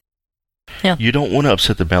want. Yeah. You don't want to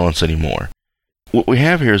upset the balance anymore. What we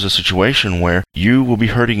have here is a situation where you will be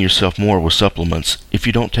hurting yourself more with supplements if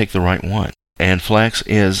you don't take the right one. And flax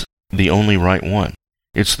is the only right one.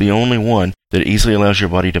 It's the only one that easily allows your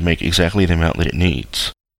body to make exactly the amount that it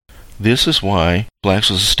needs. This is why flax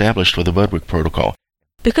was established with the Budwig protocol.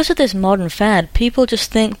 Because of this modern fad, people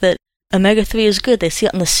just think that omega-3 is good. They see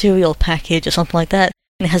it on the cereal package or something like that,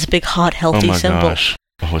 and it has a big heart healthy symbol. Oh my gosh.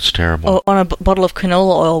 Oh, it's terrible. Or on a bottle of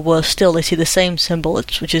canola oil, worse still, they see the same symbol,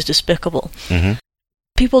 which is despicable. Mm-hmm.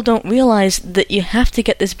 People don't realize that you have to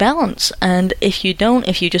get this balance, and if you don't,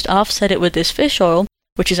 if you just offset it with this fish oil,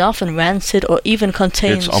 which is often rancid or even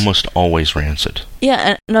contains... It's almost always rancid. Yeah,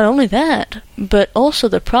 and not only that, but also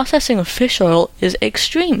the processing of fish oil is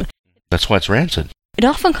extreme. That's why it's rancid. It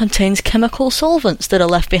often contains chemical solvents that are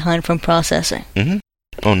left behind from processing. Mm-hmm.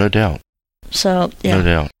 Oh, no doubt. So, yeah. No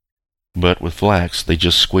doubt. But with flax, they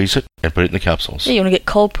just squeeze it and put it in the capsules. Yeah, you want to get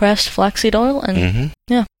cold-pressed flaxseed oil, and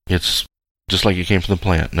yeah. It's just like it came from the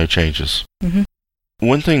plant, no changes. Mm-hmm.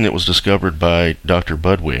 One thing that was discovered by Dr.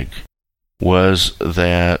 Budwig was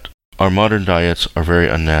that our modern diets are very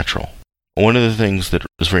unnatural. One of the things that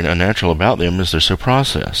is very unnatural about them is they're so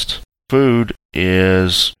processed. Food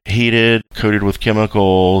is heated, coated with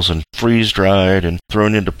chemicals, and freeze-dried, and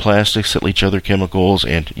thrown into plastics that leach other chemicals,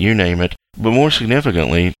 and you name it. But more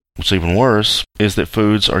significantly, what's even worse, is that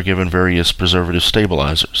foods are given various preservative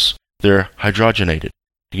stabilizers. They're hydrogenated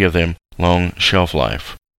to give them long shelf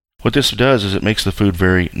life. What this does is it makes the food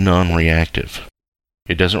very non-reactive.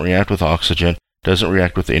 It doesn't react with oxygen, doesn't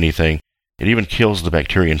react with anything. It even kills the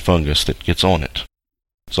bacteria and fungus that gets on it.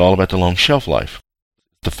 It's all about the long shelf life.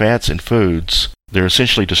 The fats in foods, they're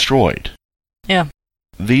essentially destroyed. Yeah.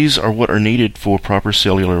 These are what are needed for proper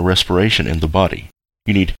cellular respiration in the body.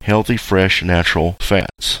 You need healthy, fresh, natural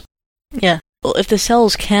fats. Yeah. Well, if the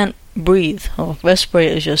cells can't breathe or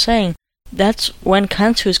respirate, as you're saying, that's when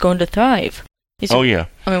cancer is going to thrive. Oh, yeah.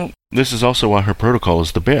 I mean, this is also why her protocol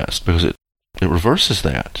is the best, because it reverses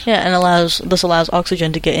that. Yeah, and this allows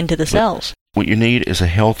oxygen to get into the cells. What you need is a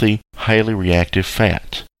healthy, highly reactive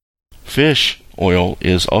fat. Fish oil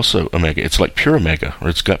is also omega. It's like pure omega, or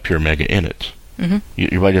it's got pure omega in it. Mm-hmm.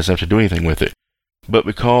 Your body doesn't have to do anything with it. But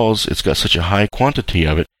because it's got such a high quantity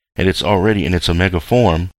of it, and it's already in its omega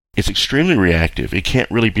form, it's extremely reactive. It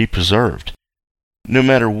can't really be preserved. No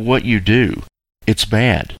matter what you do, it's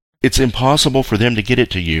bad. It's impossible for them to get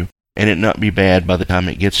it to you and it not be bad by the time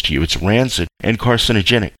it gets to you. It's rancid and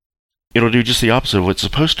carcinogenic. It'll do just the opposite of what it's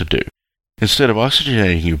supposed to do. Instead of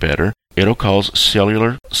oxygenating you better, it'll cause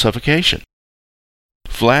cellular suffocation.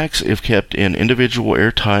 Flax, if kept in individual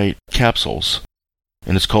airtight capsules,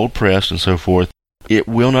 and it's cold pressed and so forth, it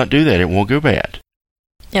will not do that. It won't go bad.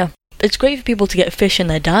 Yeah. It's great for people to get fish in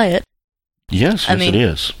their diet. Yes, it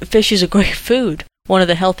is. Fish is a great food. One of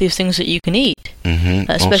the healthiest things that you can eat. Mm-hmm.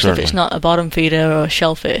 Especially if it's not a bottom feeder or a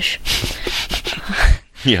shellfish.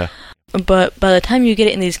 Yeah. But by the time you get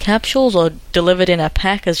it in these capsules or delivered in a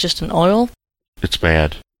pack as just an oil... It's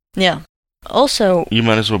bad. Yeah. Also... You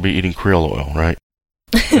might as well be eating krill oil, right?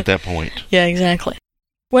 At that point. Yeah, exactly.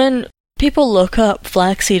 When people look up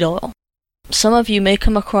flaxseed oil, some of you may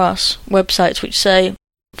come across websites which say,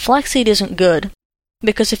 flaxseed isn't good,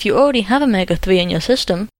 because if you already have omega-3 in your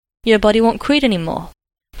system, your body won't create any more.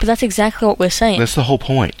 But that's exactly what we're saying. That's the whole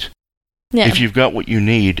point. Yeah. If you've got what you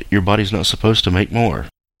need, your body's not supposed to make more.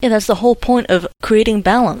 Yeah, that's the whole point of creating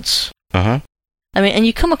balance. Uh-huh. I mean, and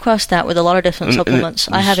you come across that with a lot of different supplements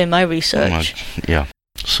I have in my research. Yeah.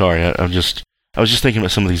 Sorry, I was just thinking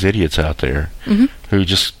about some of these idiots out there who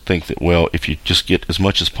just think that, well, if you just get as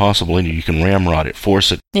much as possible in you can ramrod it,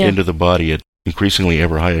 force it into the body at increasingly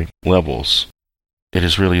ever higher levels. It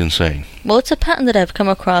is really insane. Well, it's a pattern that I've come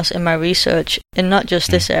across in my research, in not just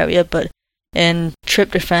this area, but in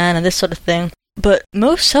tryptophan and this sort of thing. But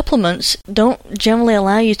most supplements don't generally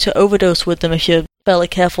allow you to overdose with them if you're fairly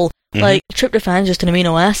careful. Like, tryptophan is just an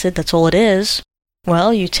amino acid, that's all it is.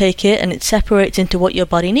 Well, you take it and it separates into what your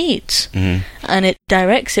body needs. And it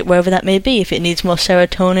directs it wherever that may be, if it needs more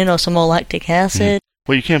serotonin or some more lactic acid.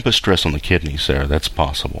 Well, you can't put stress on the kidneys there. That's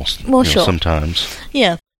possible. Well, sure. Sometimes.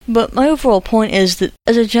 Yeah. But my overall point is that,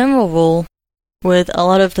 as a general rule, with a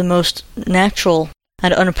lot of the most natural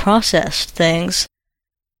and unprocessed things,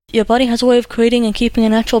 your body has a way of creating and keeping a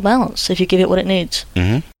natural balance if you give it what it needs.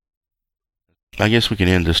 Mm-hmm. I guess we can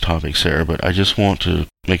end this topic, Sarah, but I just want to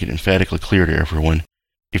make it emphatically clear to everyone.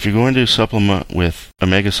 If you're going to supplement with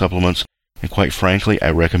omega supplements, and quite frankly,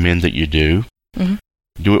 I recommend that you do,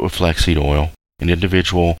 do it with flaxseed oil in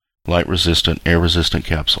individual, light-resistant, air-resistant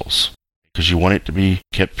capsules. Because you want it to be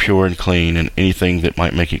kept pure and clean, and anything that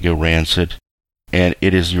might make it go rancid. And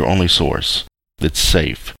it is your only source that's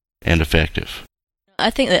safe and effective. I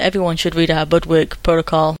think that everyone should read our Budwig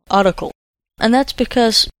protocol article. And that's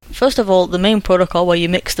because, first of all, the main protocol where you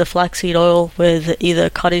mix the flaxseed oil with either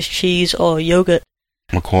cottage cheese or yogurt.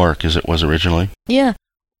 McQuark, as it was originally. Yeah.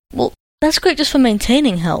 Well, that's great just for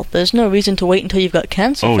maintaining health. There's no reason to wait until you've got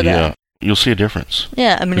cancer for that. Oh, yeah. You'll see a difference.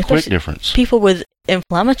 Yeah, I mean, a quick difference. People with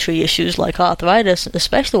inflammatory issues like arthritis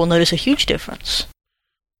especially will notice a huge difference.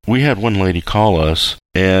 We had one lady call us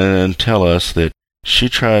and tell us that she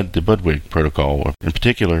tried the Budwig protocol. In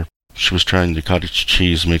particular, she was trying the cottage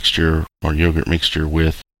cheese mixture or yogurt mixture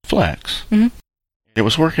with flax. Mm-hmm. It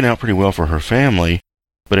was working out pretty well for her family,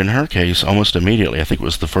 but in her case, almost immediately, I think it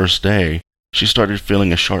was the first day, she started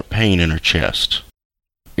feeling a sharp pain in her chest.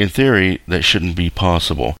 In theory, that shouldn't be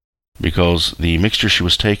possible, because the mixture she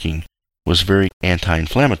was taking was very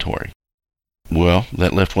anti-inflammatory. Well,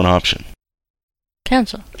 that left one option.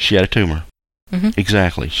 Cancer. She had a tumor. Mm-hmm.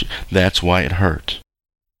 Exactly. That's why it hurt.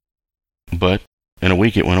 But in a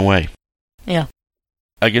week it went away. Yeah.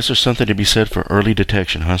 I guess there's something to be said for early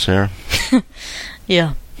detection, huh, Sarah?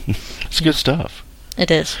 Yeah. It's good stuff.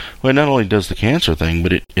 It is. Well, it not only does the cancer thing,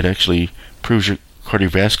 but it actually improves your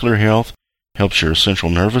cardiovascular health, helps your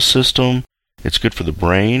central nervous system, it's good for the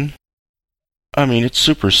brain. I mean, it's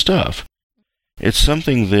super stuff. It's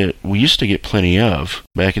something that we used to get plenty of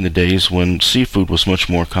back in the days when seafood was much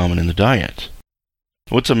more common in the diet.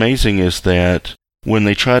 What's amazing is that when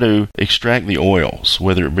they try to extract the oils,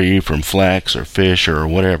 whether it be from flax or fish or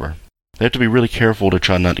whatever, they have to be really careful to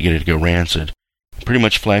try not to get it to go rancid. Pretty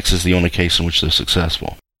much flax is the only case in which they're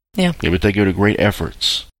successful. Yeah. But they go to great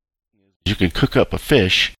efforts. You can cook up a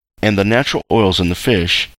fish, and the natural oils in the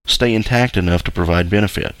fish stay intact enough to provide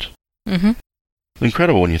benefit. Mm-hmm.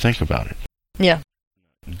 Incredible when you think about it. Yeah.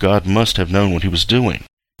 God must have known what he was doing.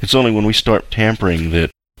 It's only when we start tampering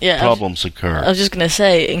that problems occur. I was just going to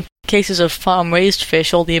say, in cases of farm-raised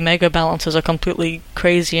fish, all the omega balances are completely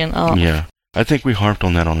crazy and off. Yeah. I think we harped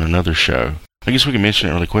on that on another show. I guess we can mention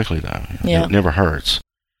it really quickly, though. Yeah. It never hurts.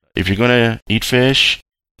 If you're going to eat fish,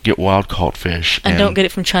 get wild-caught fish. And don't get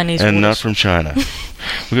it from Chinese And waters. not from China.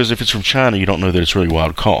 Because if it's from China, you don't know that it's really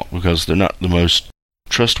wild-caught, because they're not the most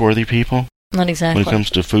trustworthy people. Not exactly. When it comes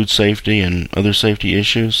to food safety and other safety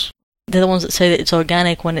issues. They're the ones that say that it's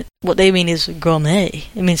organic when what they mean is gourmet.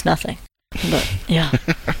 It means nothing. But, yeah.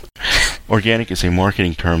 Organic is a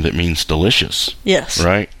marketing term that means delicious. Yes.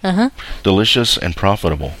 Right? Uh-huh. Delicious and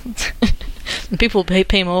profitable. People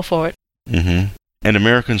pay more for it. Mm-hmm. And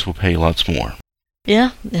Americans will pay lots more.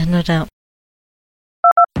 Yeah, no doubt.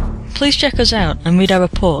 Please check us out and read our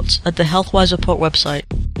reports at the Healthwise Report website.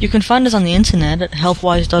 You can find us on the internet at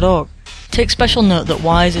healthwise.org. Take special note that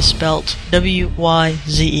WISE is spelt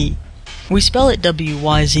W-Y-Z-E. We spell it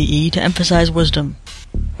W-Y-Z-E to emphasize wisdom.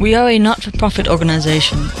 We are a not-for-profit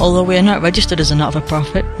organization, although we are not registered as a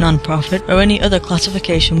not-for-profit, non-profit, or any other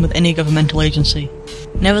classification with any governmental agency.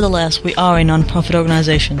 Nevertheless, we are a non-profit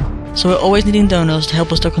organization, so we're always needing donors to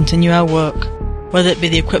help us to continue our work, whether it be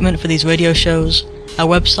the equipment for these radio shows, our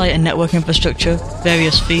website and network infrastructure,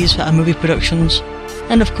 various fees for our movie productions,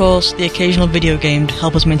 and of course, the occasional video game to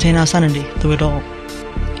help us maintain our sanity through it all.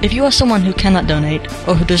 If you are someone who cannot donate,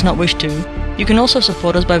 or who does not wish to, you can also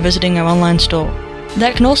support us by visiting our online store.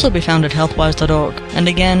 That can also be found at healthwise.org, and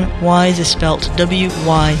again, WISE is spelt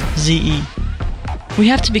W-Y-Z-E. We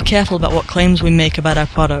have to be careful about what claims we make about our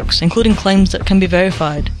products, including claims that can be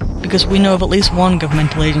verified, because we know of at least one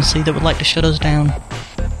governmental agency that would like to shut us down.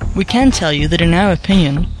 We can tell you that in our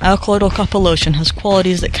opinion, our colloidal copper lotion has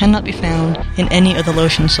qualities that cannot be found in any other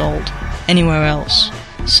lotion sold, anywhere else.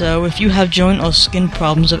 So, if you have joint or skin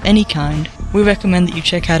problems of any kind, we recommend that you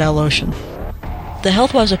check out our lotion. The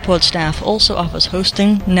Healthwise Report staff also offers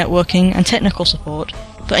hosting, networking, and technical support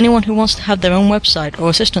for anyone who wants to have their own website or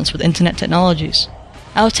assistance with internet technologies.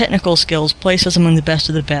 Our technical skills place us among the best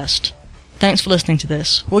of the best. Thanks for listening to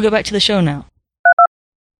this. We'll get back to the show now.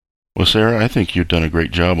 Well, Sarah, I think you've done a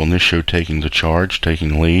great job on this show taking the charge,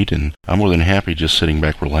 taking lead, and I'm more than happy just sitting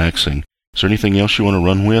back relaxing. Is there anything else you want to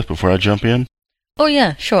run with before I jump in? Oh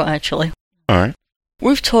yeah, sure, actually. All right.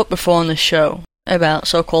 We've talked before on this show about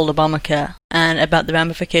so-called Obamacare and about the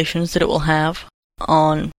ramifications that it will have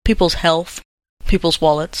on people's health, people's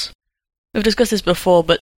wallets. We've discussed this before,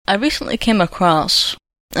 but I recently came across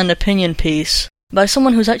an opinion piece by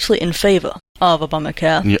someone who's actually in favor of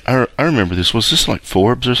Obamacare. Yeah, I remember this. Was this like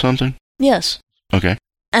Forbes or something? Yes. Okay.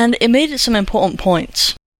 And it made some important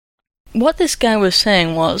points. What this guy was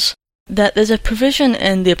saying was that there's a provision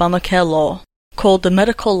in the Obamacare law called the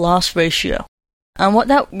medical loss ratio. And what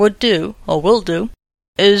that would do, or will do,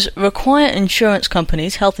 is require insurance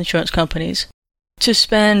companies, health insurance companies, to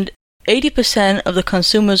spend 80% of the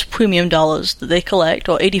consumer's premium dollars that they collect,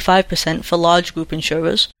 or 85% for large group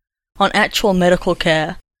insurers, on actual medical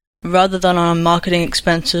care, rather than on marketing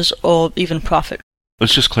expenses or even profit.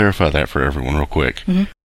 Let's just clarify that for everyone real quick. Mm-hmm.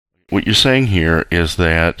 What you're saying here is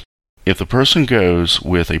that if the person goes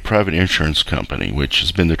with a private insurance company, which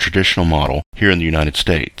has been the traditional model here in the United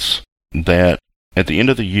States, that at the end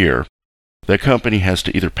of the year, that company has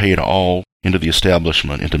to either pay it all into the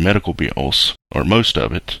establishment, into medical bills, or most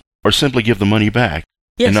of it, or simply give the money back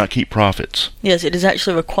and not keep profits. Yes, it is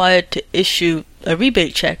actually required to issue a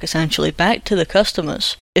rebate check, essentially, back to the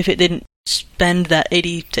customers if it didn't spend that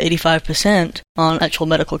 80 to 85% on actual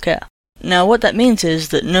medical care. Now, what that means is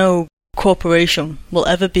that no corporation will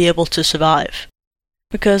ever be able to survive.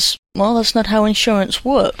 Because, well, that's not how insurance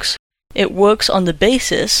works. It works on the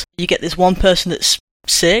basis you get this one person that's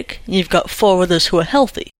sick, and you've got 4 others who are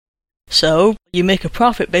healthy. So, you make a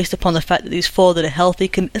profit based upon the fact that these 4 that are healthy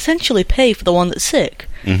can essentially pay for the one that's sick.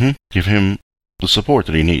 Mm-hmm. Give him the support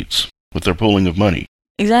that he needs with their pooling of money.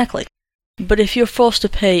 Exactly. But if you're forced to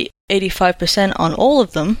pay 85% on all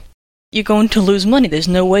of them, you're going to lose money. There's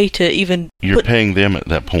no way to even... You're paying them at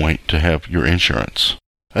that point to have your insurance.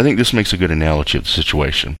 I think this makes a good analogy of the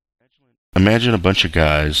situation. Imagine a bunch of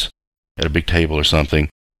guys at a big table or something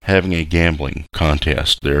having a gambling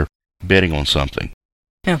contest. They're betting on something.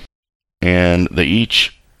 Yeah. And they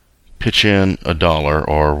each pitch in $1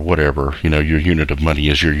 or whatever, your unit of money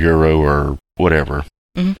is your euro or whatever.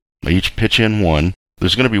 Mm-hmm. They each pitch in one.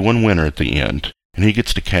 There's going to be one winner at the end, and he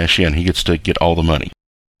gets to cash in. He gets to get all the money.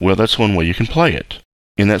 Well, that's one way you can play it.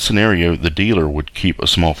 In that scenario, the dealer would keep a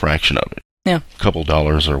small fraction of it. Yeah. A couple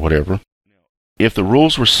dollars or whatever. If the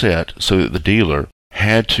rules were set so that the dealer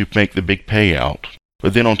had to make the big payout,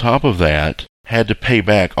 but then on top of that, had to pay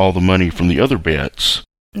back all the money from the other bets,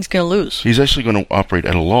 he's going to lose. He's actually going to operate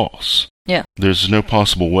at a loss. Yeah. There's no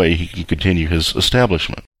possible way he can continue his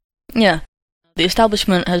establishment. Yeah. The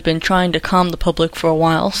establishment has been trying to calm the public for a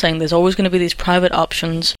while, saying there's always going to be these private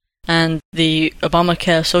options, and the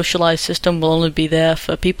Obamacare socialized system will only be there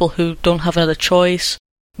for people who don't have another choice.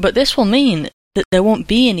 But this will mean that there won't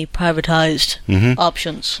be any privatized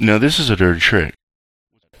options. Now, this is a dirty trick.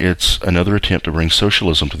 It's another attempt to bring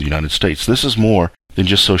socialism to the United States. This is more than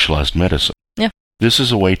just socialized medicine. Yeah. This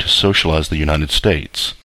is a way to socialize the United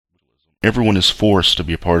States. Everyone is forced to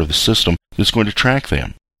be a part of the system that's going to track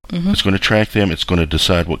them. Mm-hmm. It's going to track them. It's going to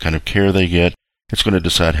decide what kind of care they get. It's going to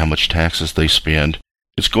decide how much taxes they spend.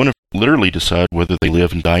 It's going to literally decide whether they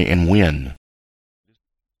live and die and when.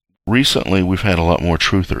 Recently, we've had a lot more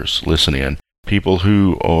truthers listen in. People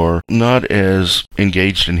who are not as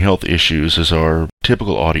engaged in health issues as our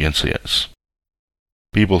typical audience is.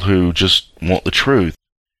 People who just want the truth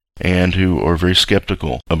and who are very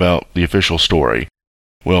skeptical about the official story.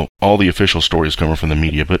 Well, all the official stories come from the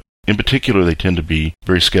media, but in particular, they tend to be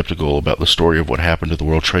very skeptical about the story of what happened to the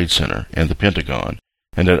World Trade Center and the Pentagon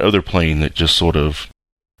and that other plane that just sort of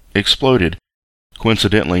exploded,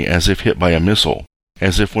 coincidentally, as if hit by a missile,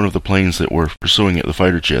 as if one of the planes that were pursuing it, the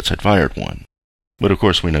fighter jets, had fired one. But of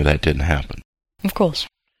course, we know that didn't happen. Of course.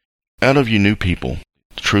 Out of you new people,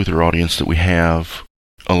 the truther audience that we have,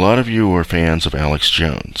 a lot of you are fans of Alex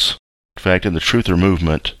Jones. In fact, in the truther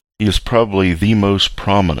movement, he is probably the most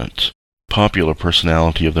prominent, popular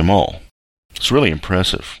personality of them all. It's really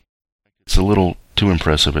impressive. It's a little too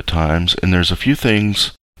impressive at times, and there's a few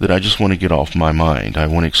things that I just want to get off my mind. I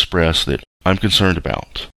want to express that I'm concerned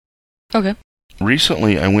about. Okay.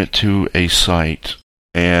 Recently, I went to a site,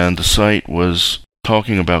 and the site was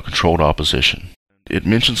talking about controlled opposition. It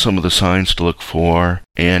mentioned some of the signs to look for,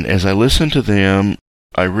 and as I listened to them,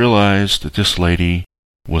 I realized that this lady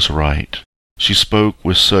was right. She spoke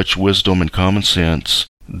with such wisdom and common sense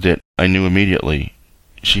that I knew immediately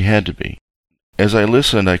she had to be. As I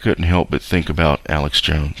listened, I couldn't help but think about Alex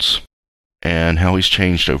Jones and how he's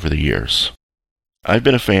changed over the years. I've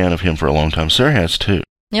been a fan of him for a long time. Sarah has too.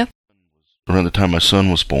 Yeah. Around the time my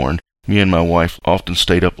son was born, me and my wife often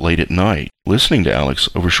stayed up late at night listening to Alex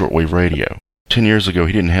over shortwave radio. 10 years ago,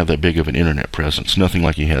 he didn't have that big of an internet presence, nothing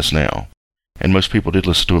like he has now. And most people did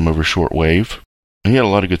listen to him over shortwave, and he had a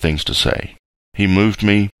lot of good things to say. He moved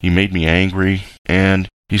me, he made me angry, and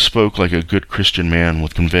he spoke like a good Christian man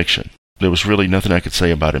with conviction. There was really nothing I could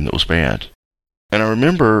say about him that was bad. And I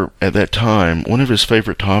remember at that time, one of his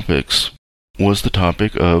favorite topics was the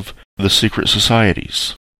topic of the secret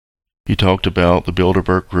societies. He talked about the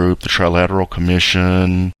Bilderberg Group, the Trilateral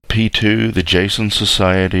Commission, P2, the Jason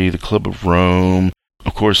Society, the Club of Rome,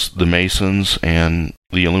 of course the Masons and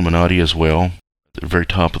the Illuminati as well, at the very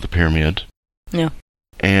top of the pyramid. Yeah.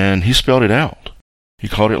 And he spelled it out. He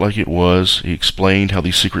called it like it was. He explained how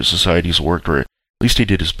these secret societies worked, or at least he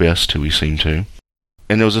did his best to, he seemed to.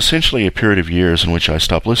 And there was essentially a period of years in which I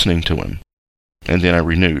stopped listening to him. And then I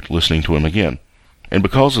renewed listening to him again. And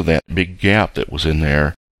because of that big gap that was in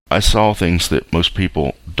there, I saw things that most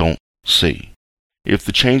people don't see. If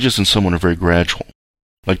the changes in someone are very gradual,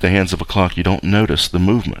 like the hands of a clock, you don't notice the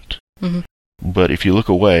movement. Mm-hmm. But if you look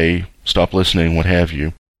away, stop listening, what have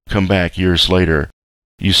you, come back years later,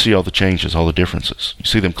 you see all the changes, all the differences. You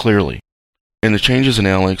see them clearly. And the changes in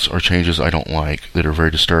Alex are changes I don't like, that are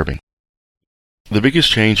very disturbing. The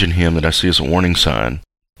biggest change in him that I see as a warning sign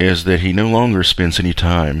is that he no longer spends any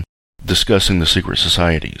time discussing the secret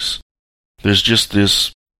societies. There's just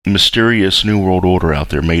this mysterious New World Order out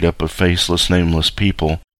there made up of faceless, nameless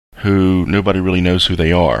people who nobody really knows who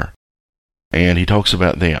they are. And he talks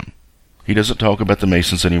about them. He doesn't talk about the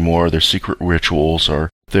Masons anymore, their secret rituals, or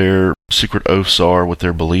their secret oaths are, what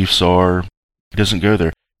their beliefs are. He doesn't go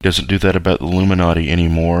there. He doesn't do that about the Illuminati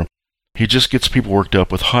anymore. He just gets people worked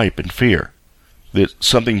up with hype and fear that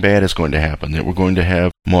something bad is going to happen, that we're going to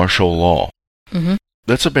have martial law. Mm-hmm.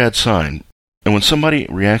 That's a bad sign. And when somebody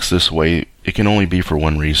reacts this way, it can only be for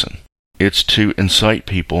one reason. It's to incite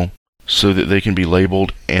people so that they can be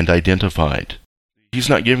labeled and identified. He's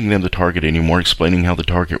not giving them the target anymore, explaining how the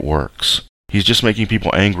target works. He's just making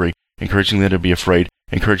people angry, encouraging them to be afraid,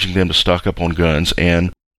 encouraging them to stock up on guns,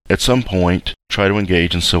 and at some point, try to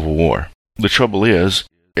engage in civil war. The trouble is,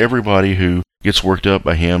 everybody who gets worked up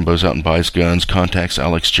by him, goes out and buys guns, contacts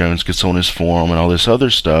Alex Jones, gets on his forum, and all this other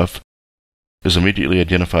stuff, is immediately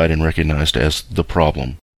identified and recognized as the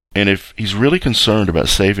problem. And if he's really concerned about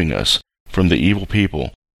saving us from the evil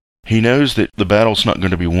people, he knows that the battle's not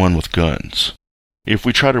going to be won with guns. If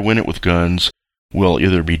we try to win it with guns, we'll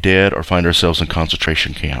either be dead or find ourselves in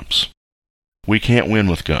concentration camps. We can't win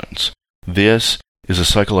with guns. This is a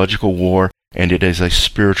psychological war, and it is a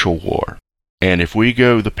spiritual war. And if we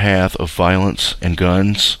go the path of violence and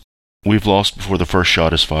guns, we've lost before the first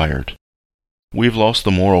shot is fired. We've lost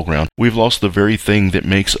the moral ground. We've lost the very thing that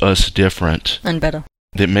makes us different. And better.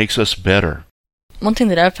 That makes us better. One thing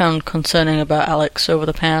that I've found concerning about Alex over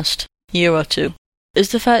the past year or two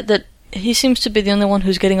is the fact that he seems to be the only one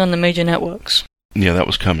who's getting on the major networks. Yeah, that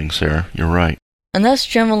was coming, Sarah. You're right. And that's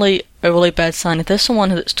generally a really bad sign. If there's someone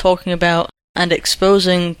that's talking about and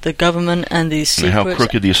exposing the government and these secrets... And how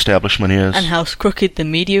crooked the establishment is. And how crooked the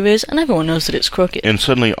media is, and everyone knows that it's crooked. And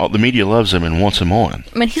suddenly the media loves him and wants him on.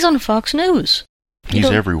 I mean, he's on Fox News. He's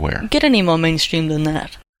everywhere. Get any more mainstream than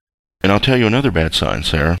that. And I'll tell you another bad sign,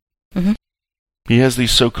 Sarah. Mm-hmm. He has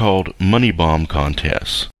these so-called money bomb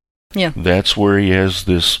contests. Yeah. That's where he has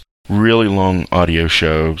this really long audio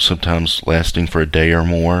show, sometimes lasting for a day or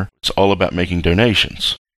more. It's all about making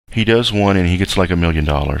donations. He does one and he gets like $1 million.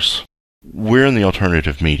 We're in the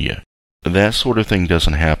alternative media. That sort of thing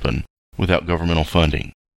doesn't happen without governmental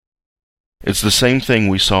funding. It's the same thing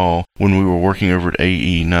we saw when we were working over at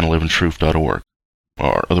AE911truth.org,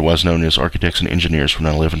 or otherwise known as Architects and Engineers for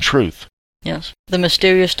 9/11 Truth. Yes. The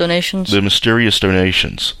mysterious donations? The mysterious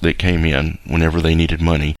donations that came in whenever they needed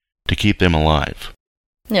money to keep them alive.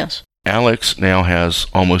 Yes. Alex now has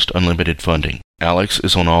almost unlimited funding. Alex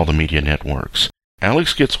is on all the media networks.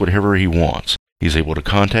 Alex gets whatever he wants. He's able to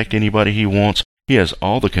contact anybody he wants. He has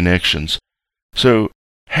all the connections. So,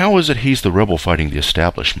 how is it he's the rebel fighting the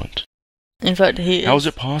establishment? In fact, how is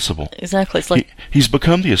it possible? Exactly. It's like he's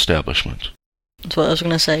become the establishment. That's what I was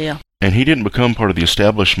going to say, yeah. And he didn't become part of the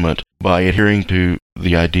establishment by adhering to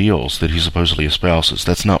the ideals that he supposedly espouses.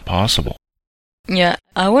 That's not possible. Yeah,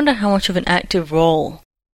 I wonder how much of an active role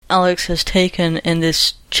Alex has taken in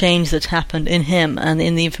this change that's happened in him and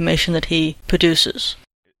in the information that he produces.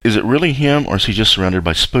 Is it really him, or is he just surrounded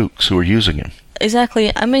by spooks who are using him?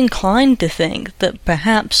 Exactly. I'm inclined to think that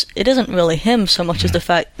perhaps it isn't really him so much as the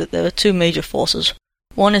fact that there are two major forces.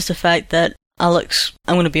 One is the fact that Alex,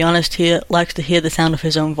 I'm going to be honest here, likes to hear the sound of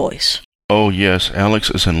his own voice. Oh yes, Alex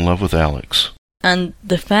is in love with Alex. And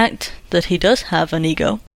the fact that he does have an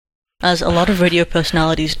ego, as a lot of radio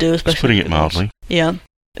personalities do, especially... That's putting it mildly. Yeah.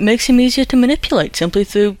 It makes him easier to manipulate simply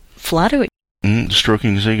through flattery.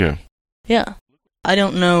 Stroking his ego. Yeah. I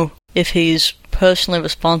don't know if he's personally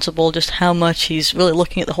responsible, just how much he's really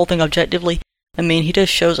looking at the whole thing objectively, I mean, he does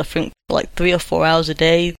shows, I think, like 3 or 4 hours a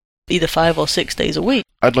day, either 5 or 6 days a week.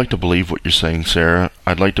 I'd like to believe what you're saying, Sarah.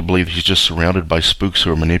 I'd like to believe he's just surrounded by spooks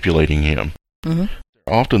who are manipulating him. Mm-hmm.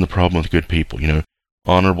 Often the problem with good people,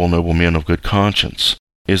 honorable, noble men of good conscience,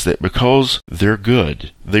 is that because they're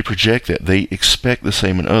good, they project that. They expect the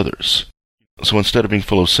same in others. So instead of being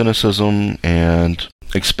full of cynicism and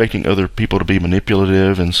expecting other people to be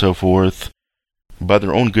manipulative and so forth, by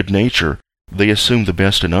their own good nature, they assume the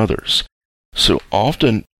best in others. So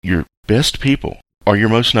often, your best people are your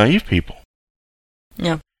most naive people.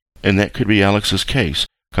 Yeah. And that could be Alex's case.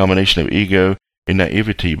 Combination of ego and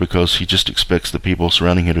naivety, because he just expects the people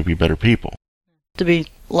surrounding him to be better people. To be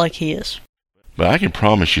like he is. But I can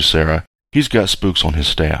promise you, Sarah, he's got spooks on his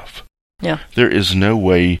staff. Yeah. There is no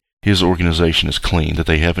way his organization is clean, that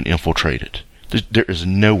they haven't infiltrated. There is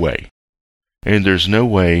no way. And there's no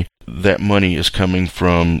way that money is coming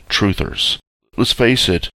from truthers. Let's face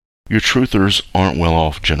it, your truthers aren't well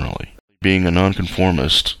off generally. Being a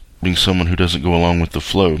nonconformist, being someone who doesn't go along with the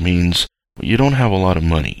flow, means you don't have a lot of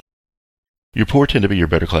money. Your poor tend to be your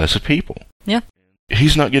better class of people. Yeah.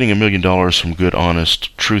 He's not getting $1 million from good,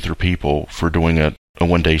 honest, truther people for doing a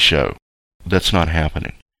one-day show. That's not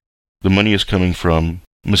happening. The money is coming from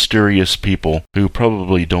mysterious people who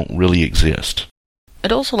probably don't really exist.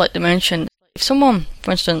 I'd also like to mention, if someone,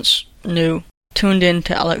 for instance, tuned in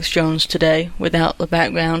to Alex Jones today without the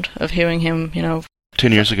background of hearing him,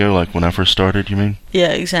 10 years ago, like when I first started, you mean?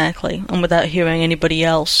 Yeah, exactly. And without hearing anybody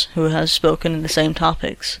else who has spoken in the same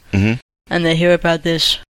topics. Mm-hmm. And they hear about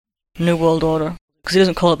this New World Order, because he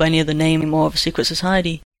doesn't call it by any other name anymore, of a secret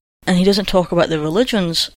society, and he doesn't talk about the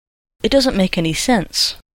religions, it doesn't make any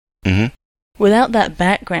sense. Mm-hmm. Without that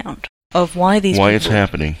background of why it's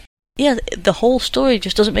happening. Yeah, the whole story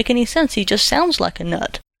just doesn't make any sense. He just sounds like a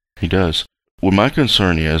nut. He does. What my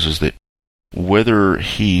concern is that whether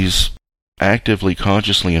he's actively,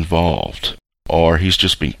 consciously involved, or he's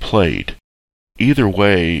just being played, either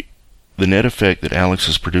way, the net effect that Alex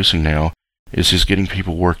is producing now is he's getting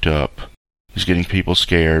people worked up. He's getting people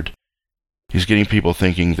scared. He's getting people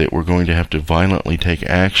thinking that we're going to have to violently take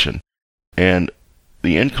action. And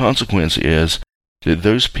the end consequence is that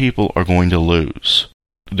those people are going to lose.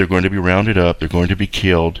 They're going to be rounded up, they're going to be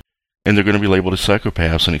killed, and they're going to be labeled as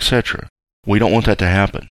psychopaths and etc. We don't want that to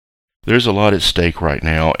happen. There's a lot at stake right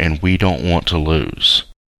now, and we don't want to lose.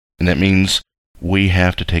 And that means we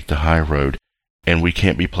have to take the high road, and we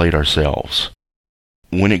can't be played ourselves.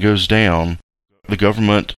 When it goes down, the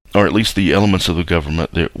government, or at least the elements of the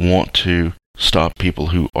government that want to stop people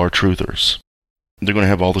who are truthers, they're going to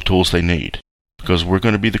have all the tools they need. Because we're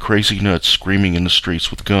going to be the crazy nuts screaming in the streets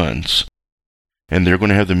with guns. And they're going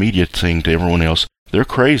to have the media saying to everyone else, they're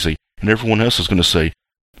crazy. And everyone else is going to say,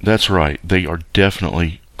 that's right, they are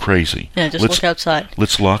definitely crazy. Yeah, just look outside.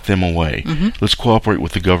 Let's lock them away. Mm-hmm. Let's cooperate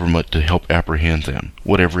with the government to help apprehend them,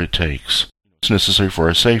 whatever it takes. It's necessary for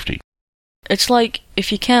our safety. It's like,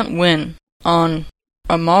 if you can't win on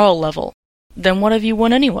a moral level, then what have you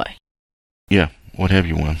won anyway? Yeah, what have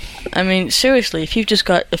you won? I mean, seriously, if you've just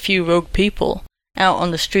got a few rogue people out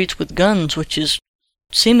on the streets with guns, which is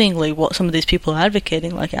seemingly what some of these people are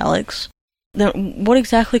advocating, like Alex, then what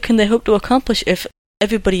exactly can they hope to accomplish if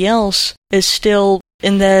everybody else is still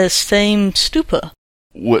in their same stupor?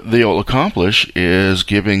 What they'll accomplish is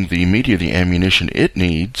giving the media the ammunition it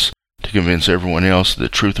needs to convince everyone else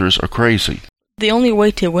that truthers are crazy. The only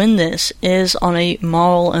way to win this is on a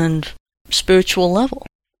moral and spiritual level.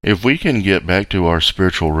 If we can get back to our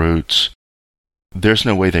spiritual roots, there's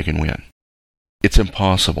no way they can win. It's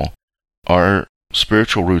impossible. Our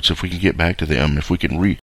spiritual roots, if we can get back to them,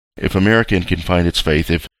 if America can find its faith,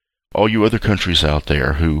 if all you other countries out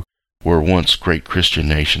there who were once great Christian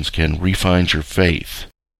nations can re-find your faith,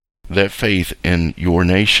 that faith in your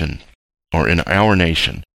nation, or in our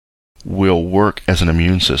nation, will work as an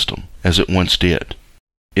immune system, as it once did.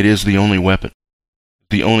 It is the only weapon,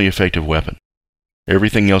 the only effective weapon.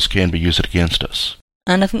 Everything else can be used against us.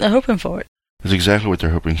 And I think they're hoping for it. That's exactly what they're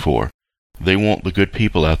hoping for. They want the good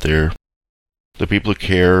people out there, the people who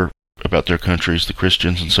care about their countries, the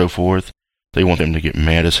Christians and so forth. They want them to get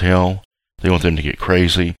mad as hell. They want them to get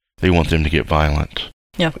crazy. They want them to get violent.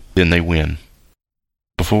 Yeah. Then they win.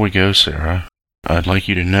 Before we go, Sarah, I'd like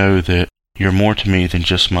you to know that you're more to me than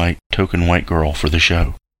just my token white girl for the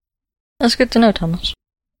show. That's good to know, Thomas.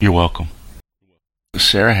 You're welcome.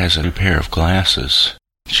 Sarah has a new pair of glasses.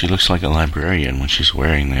 She looks like a librarian when she's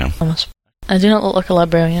wearing them. Thomas, I do not look like a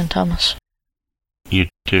librarian, Thomas. You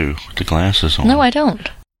do, with the glasses on. No, I don't.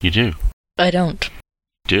 You do. I don't.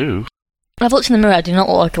 Do? I've looked in the mirror, I do not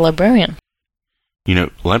look like a librarian. You know,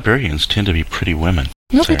 librarians tend to be pretty women.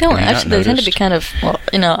 No, they don't. Have you Actually, not they tend to be noticed? kind of, well,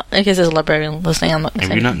 you know, I guess there's a librarian listening. I'm not going to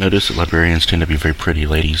Have say you not noticed that librarians tend to be very pretty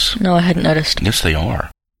ladies? No, I hadn't noticed. Yes, they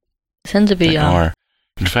are. They tend to be, They are.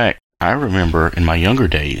 In fact, I remember in my younger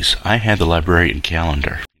days, I had the librarian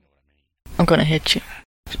calendar. I'm going to hit you.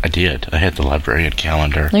 I did. I had the librarian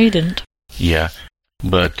calendar. No, you didn't. Yeah,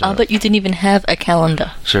 but... but you didn't even have a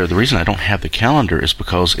calendar. Sarah, the reason I don't have the calendar is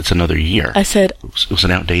because it's another year. I said... It was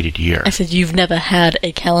an outdated year. I said you've never had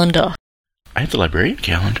a calendar. I had the librarian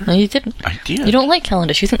calendar. No, you didn't. I did. You don't like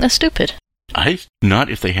calendars. You think they're stupid. Not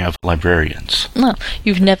if they have librarians. No,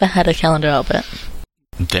 you've never had a calendar, Albert.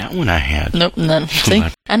 That one I had. Nope, none. See?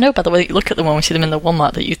 I know by the way that you look at them when we see them in the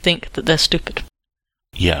Walmart that you think that they're stupid.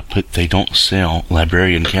 Yeah, but they don't sell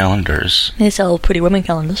librarian calendars. They sell pretty women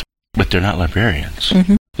calendars. But they're not librarians.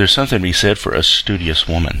 Mm-hmm. There's something to be said for a studious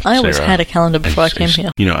woman. I always Sarah. had a calendar before I came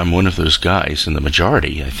here. You know, I'm one of those guys in the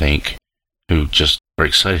majority, I think, who just are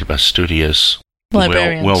excited about studious,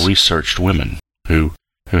 librarians. well-researched women who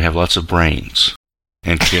have lots of brains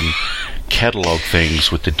and can catalog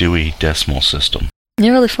things with the Dewey Decimal System.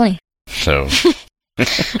 You're really funny. So,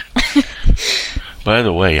 by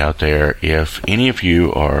the way, out there, if any of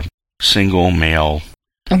you are single male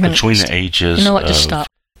between the ages of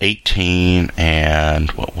 18 and,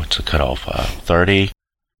 what's the cutoff? 30?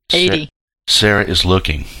 80. Sarah is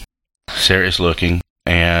looking.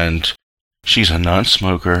 And she's a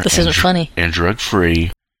non-smoker. This isn't funny. And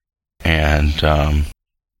drug-free. And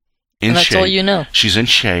in that's shape. all you know. She's in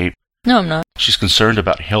shape. No, I'm not. She's concerned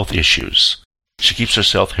about health issues. She keeps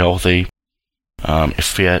herself healthy,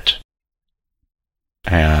 fit,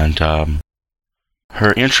 and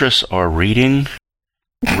her interests are reading,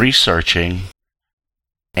 researching,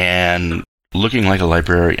 and looking like a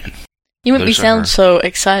librarian. You make me sound so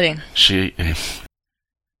exciting. So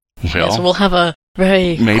we'll have a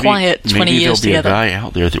very quiet 20 years together. Maybe there'll be a guy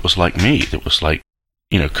out there that was like me, that was like,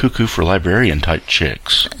 cuckoo for librarian type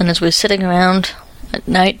chicks. And as we're sitting around at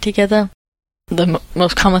night together, the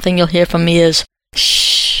most common thing you'll hear from me is,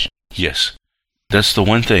 shh. Yes. That's the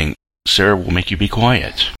one thing. Sarah will make you be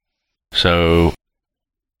quiet. So,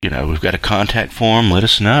 we've got a contact form. Let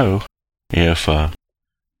us know if...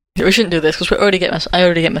 We shouldn't do this, because I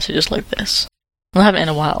already get messages like this. I haven't in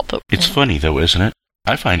a while, but... It's funny, though, isn't it?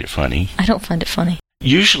 I find it funny. I don't find it funny.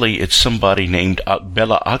 Usually it's somebody named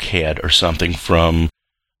Bella Akhead or something from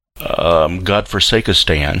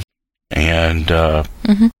Godforsakistan. And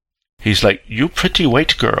he's like, you pretty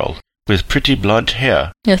white girl with pretty blonde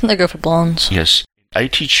hair. Yeah, I think they go for blondes. Yes. I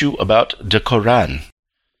teach you about the Quran.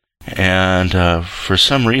 And for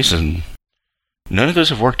some reason, none of those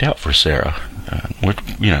have worked out for Sarah.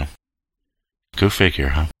 Go figure,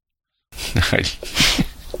 huh?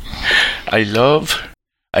 I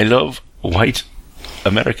love white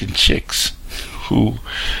American chicks who...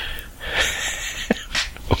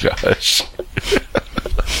 Oh, gosh.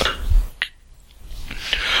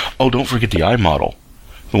 Oh, don't forget the eye model.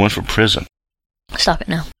 The one from prison. Stop it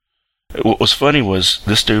now. What was funny was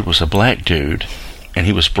this dude was a black dude, and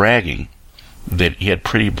he was bragging that he had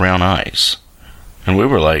pretty brown eyes. And we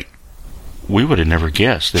were like, we would have never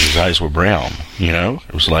guessed that his eyes were brown,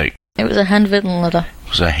 It was like... It was a handwritten letter. It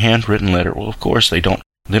was a handwritten letter. Well, of course, they don't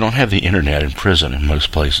have the internet in prison in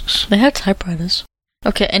most places. They have typewriters.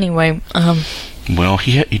 Okay, anyway, Well,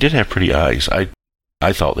 he did have pretty eyes.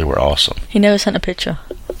 I thought they were awesome. He never sent a picture.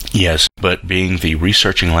 Yes, but being the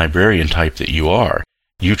researching librarian type that you are,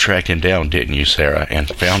 you tracked him down, didn't you, Sarah, and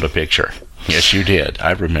found a picture. Yes, you did.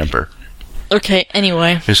 I remember. Okay,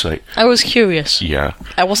 anyway. It's like... I was curious. Yeah.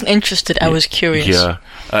 I wasn't interested, I was curious. Yeah.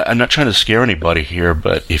 I'm not trying to scare anybody here,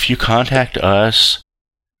 but if you contact us,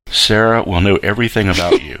 Sarah will know everything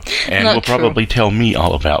about you. And will probably tell me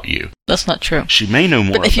all about you. That's not true. She may know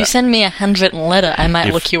more But if you send me a handwritten letter, I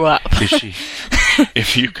might look you up.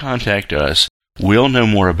 If you contact us, we'll know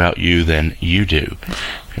more about you than you do.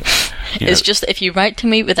 It's just that if you write to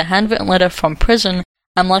me with a handwritten letter from prison,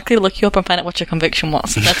 I'm likely to look you up and find out what your conviction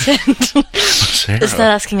was. That's it. It's not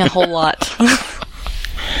asking a whole lot.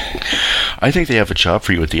 I think they have a job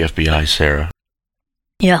for you at the FBI, Sarah.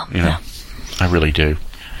 Yeah. I really do.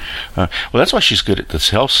 Well, that's why she's good at this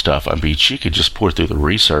health stuff. I mean, she could just pour through the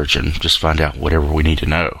research and just find out whatever we need to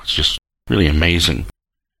know. It's just really amazing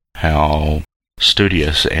how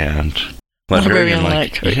studious and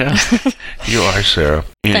librarian-like. Yeah, you are, Sarah.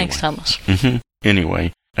 Anyway. Thanks, Thomas.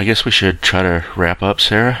 Anyway, I guess we should try to wrap up,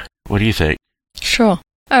 Sarah. What do you think? Sure.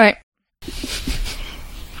 All right.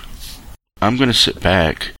 I'm going to sit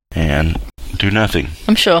back and do nothing.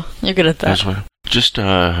 I'm sure. You're good at that. Just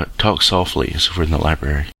talk softly as if we're in the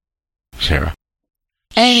library. Sarah.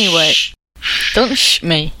 Anyway. Shh. Don't shh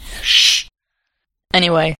me. Shh.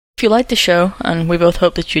 Anyway, If you liked the show, and we both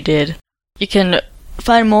hope that you did, you can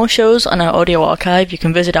find more shows on our audio archive. You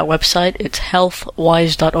can visit our website. It's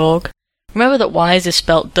healthwise.org. Remember that wise is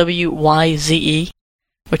spelled W-Y-Z-E,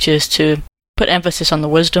 which is to put emphasis on the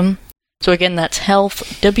wisdom. So again, that's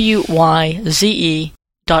health, W-Y-Z-E.org.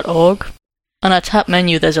 On our top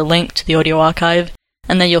menu, there's a link to the audio archive,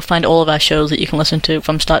 and then you'll find all of our shows that you can listen to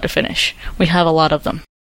from start to finish. We have a lot of them.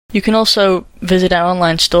 You can also visit our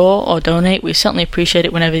online store or donate. We certainly appreciate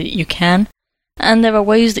it whenever you can. And there are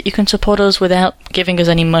ways that you can support us without giving us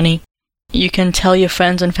any money. You can tell your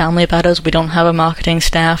friends and family about us. We don't have a marketing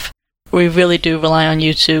staff. We really do rely on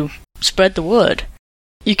you to spread the word.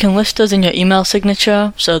 You can list us in your email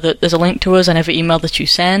signature so that there's a link to us on every email that you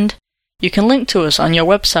send. You can link to us on your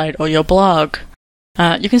website or your blog.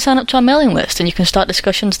 You can sign up to our mailing list and you can start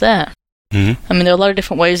discussions there. Mm-hmm. I mean, there are a lot of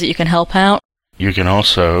different ways that you can help out. You can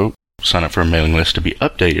also sign up for a mailing list to be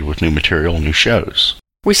updated with new material, new shows.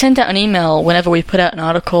 We send out an email whenever we put out an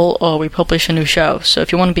article or we publish a new show, so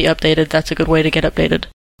if you want to be updated, that's a good way to get updated.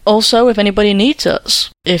 Also, if anybody needs us,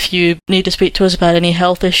 if you need to speak to us about any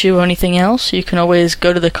health issue or anything else, you can always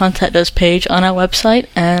go to the Contact Us page on our website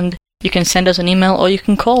and you can send us an email or you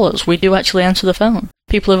can call us. We do actually answer the phone.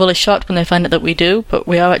 People are really shocked when they find out that we do, but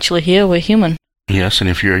we are actually here. We're human. Yes, and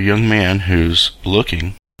if you're a young man who's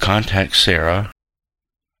looking, contact Sarah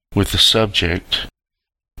with the subject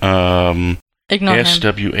Ignore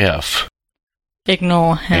SWF. Him.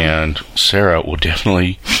 Ignore him. And Sarah will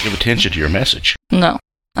definitely give attention to your message. No,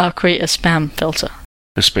 I'll create a spam filter.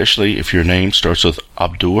 Especially if your name starts with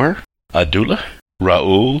Abdullah,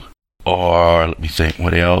 Raul, or let me think,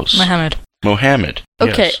 what else? Mohammed.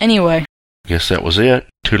 Okay, yes. Anyway. Guess that was it.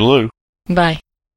 Toodaloo. Bye.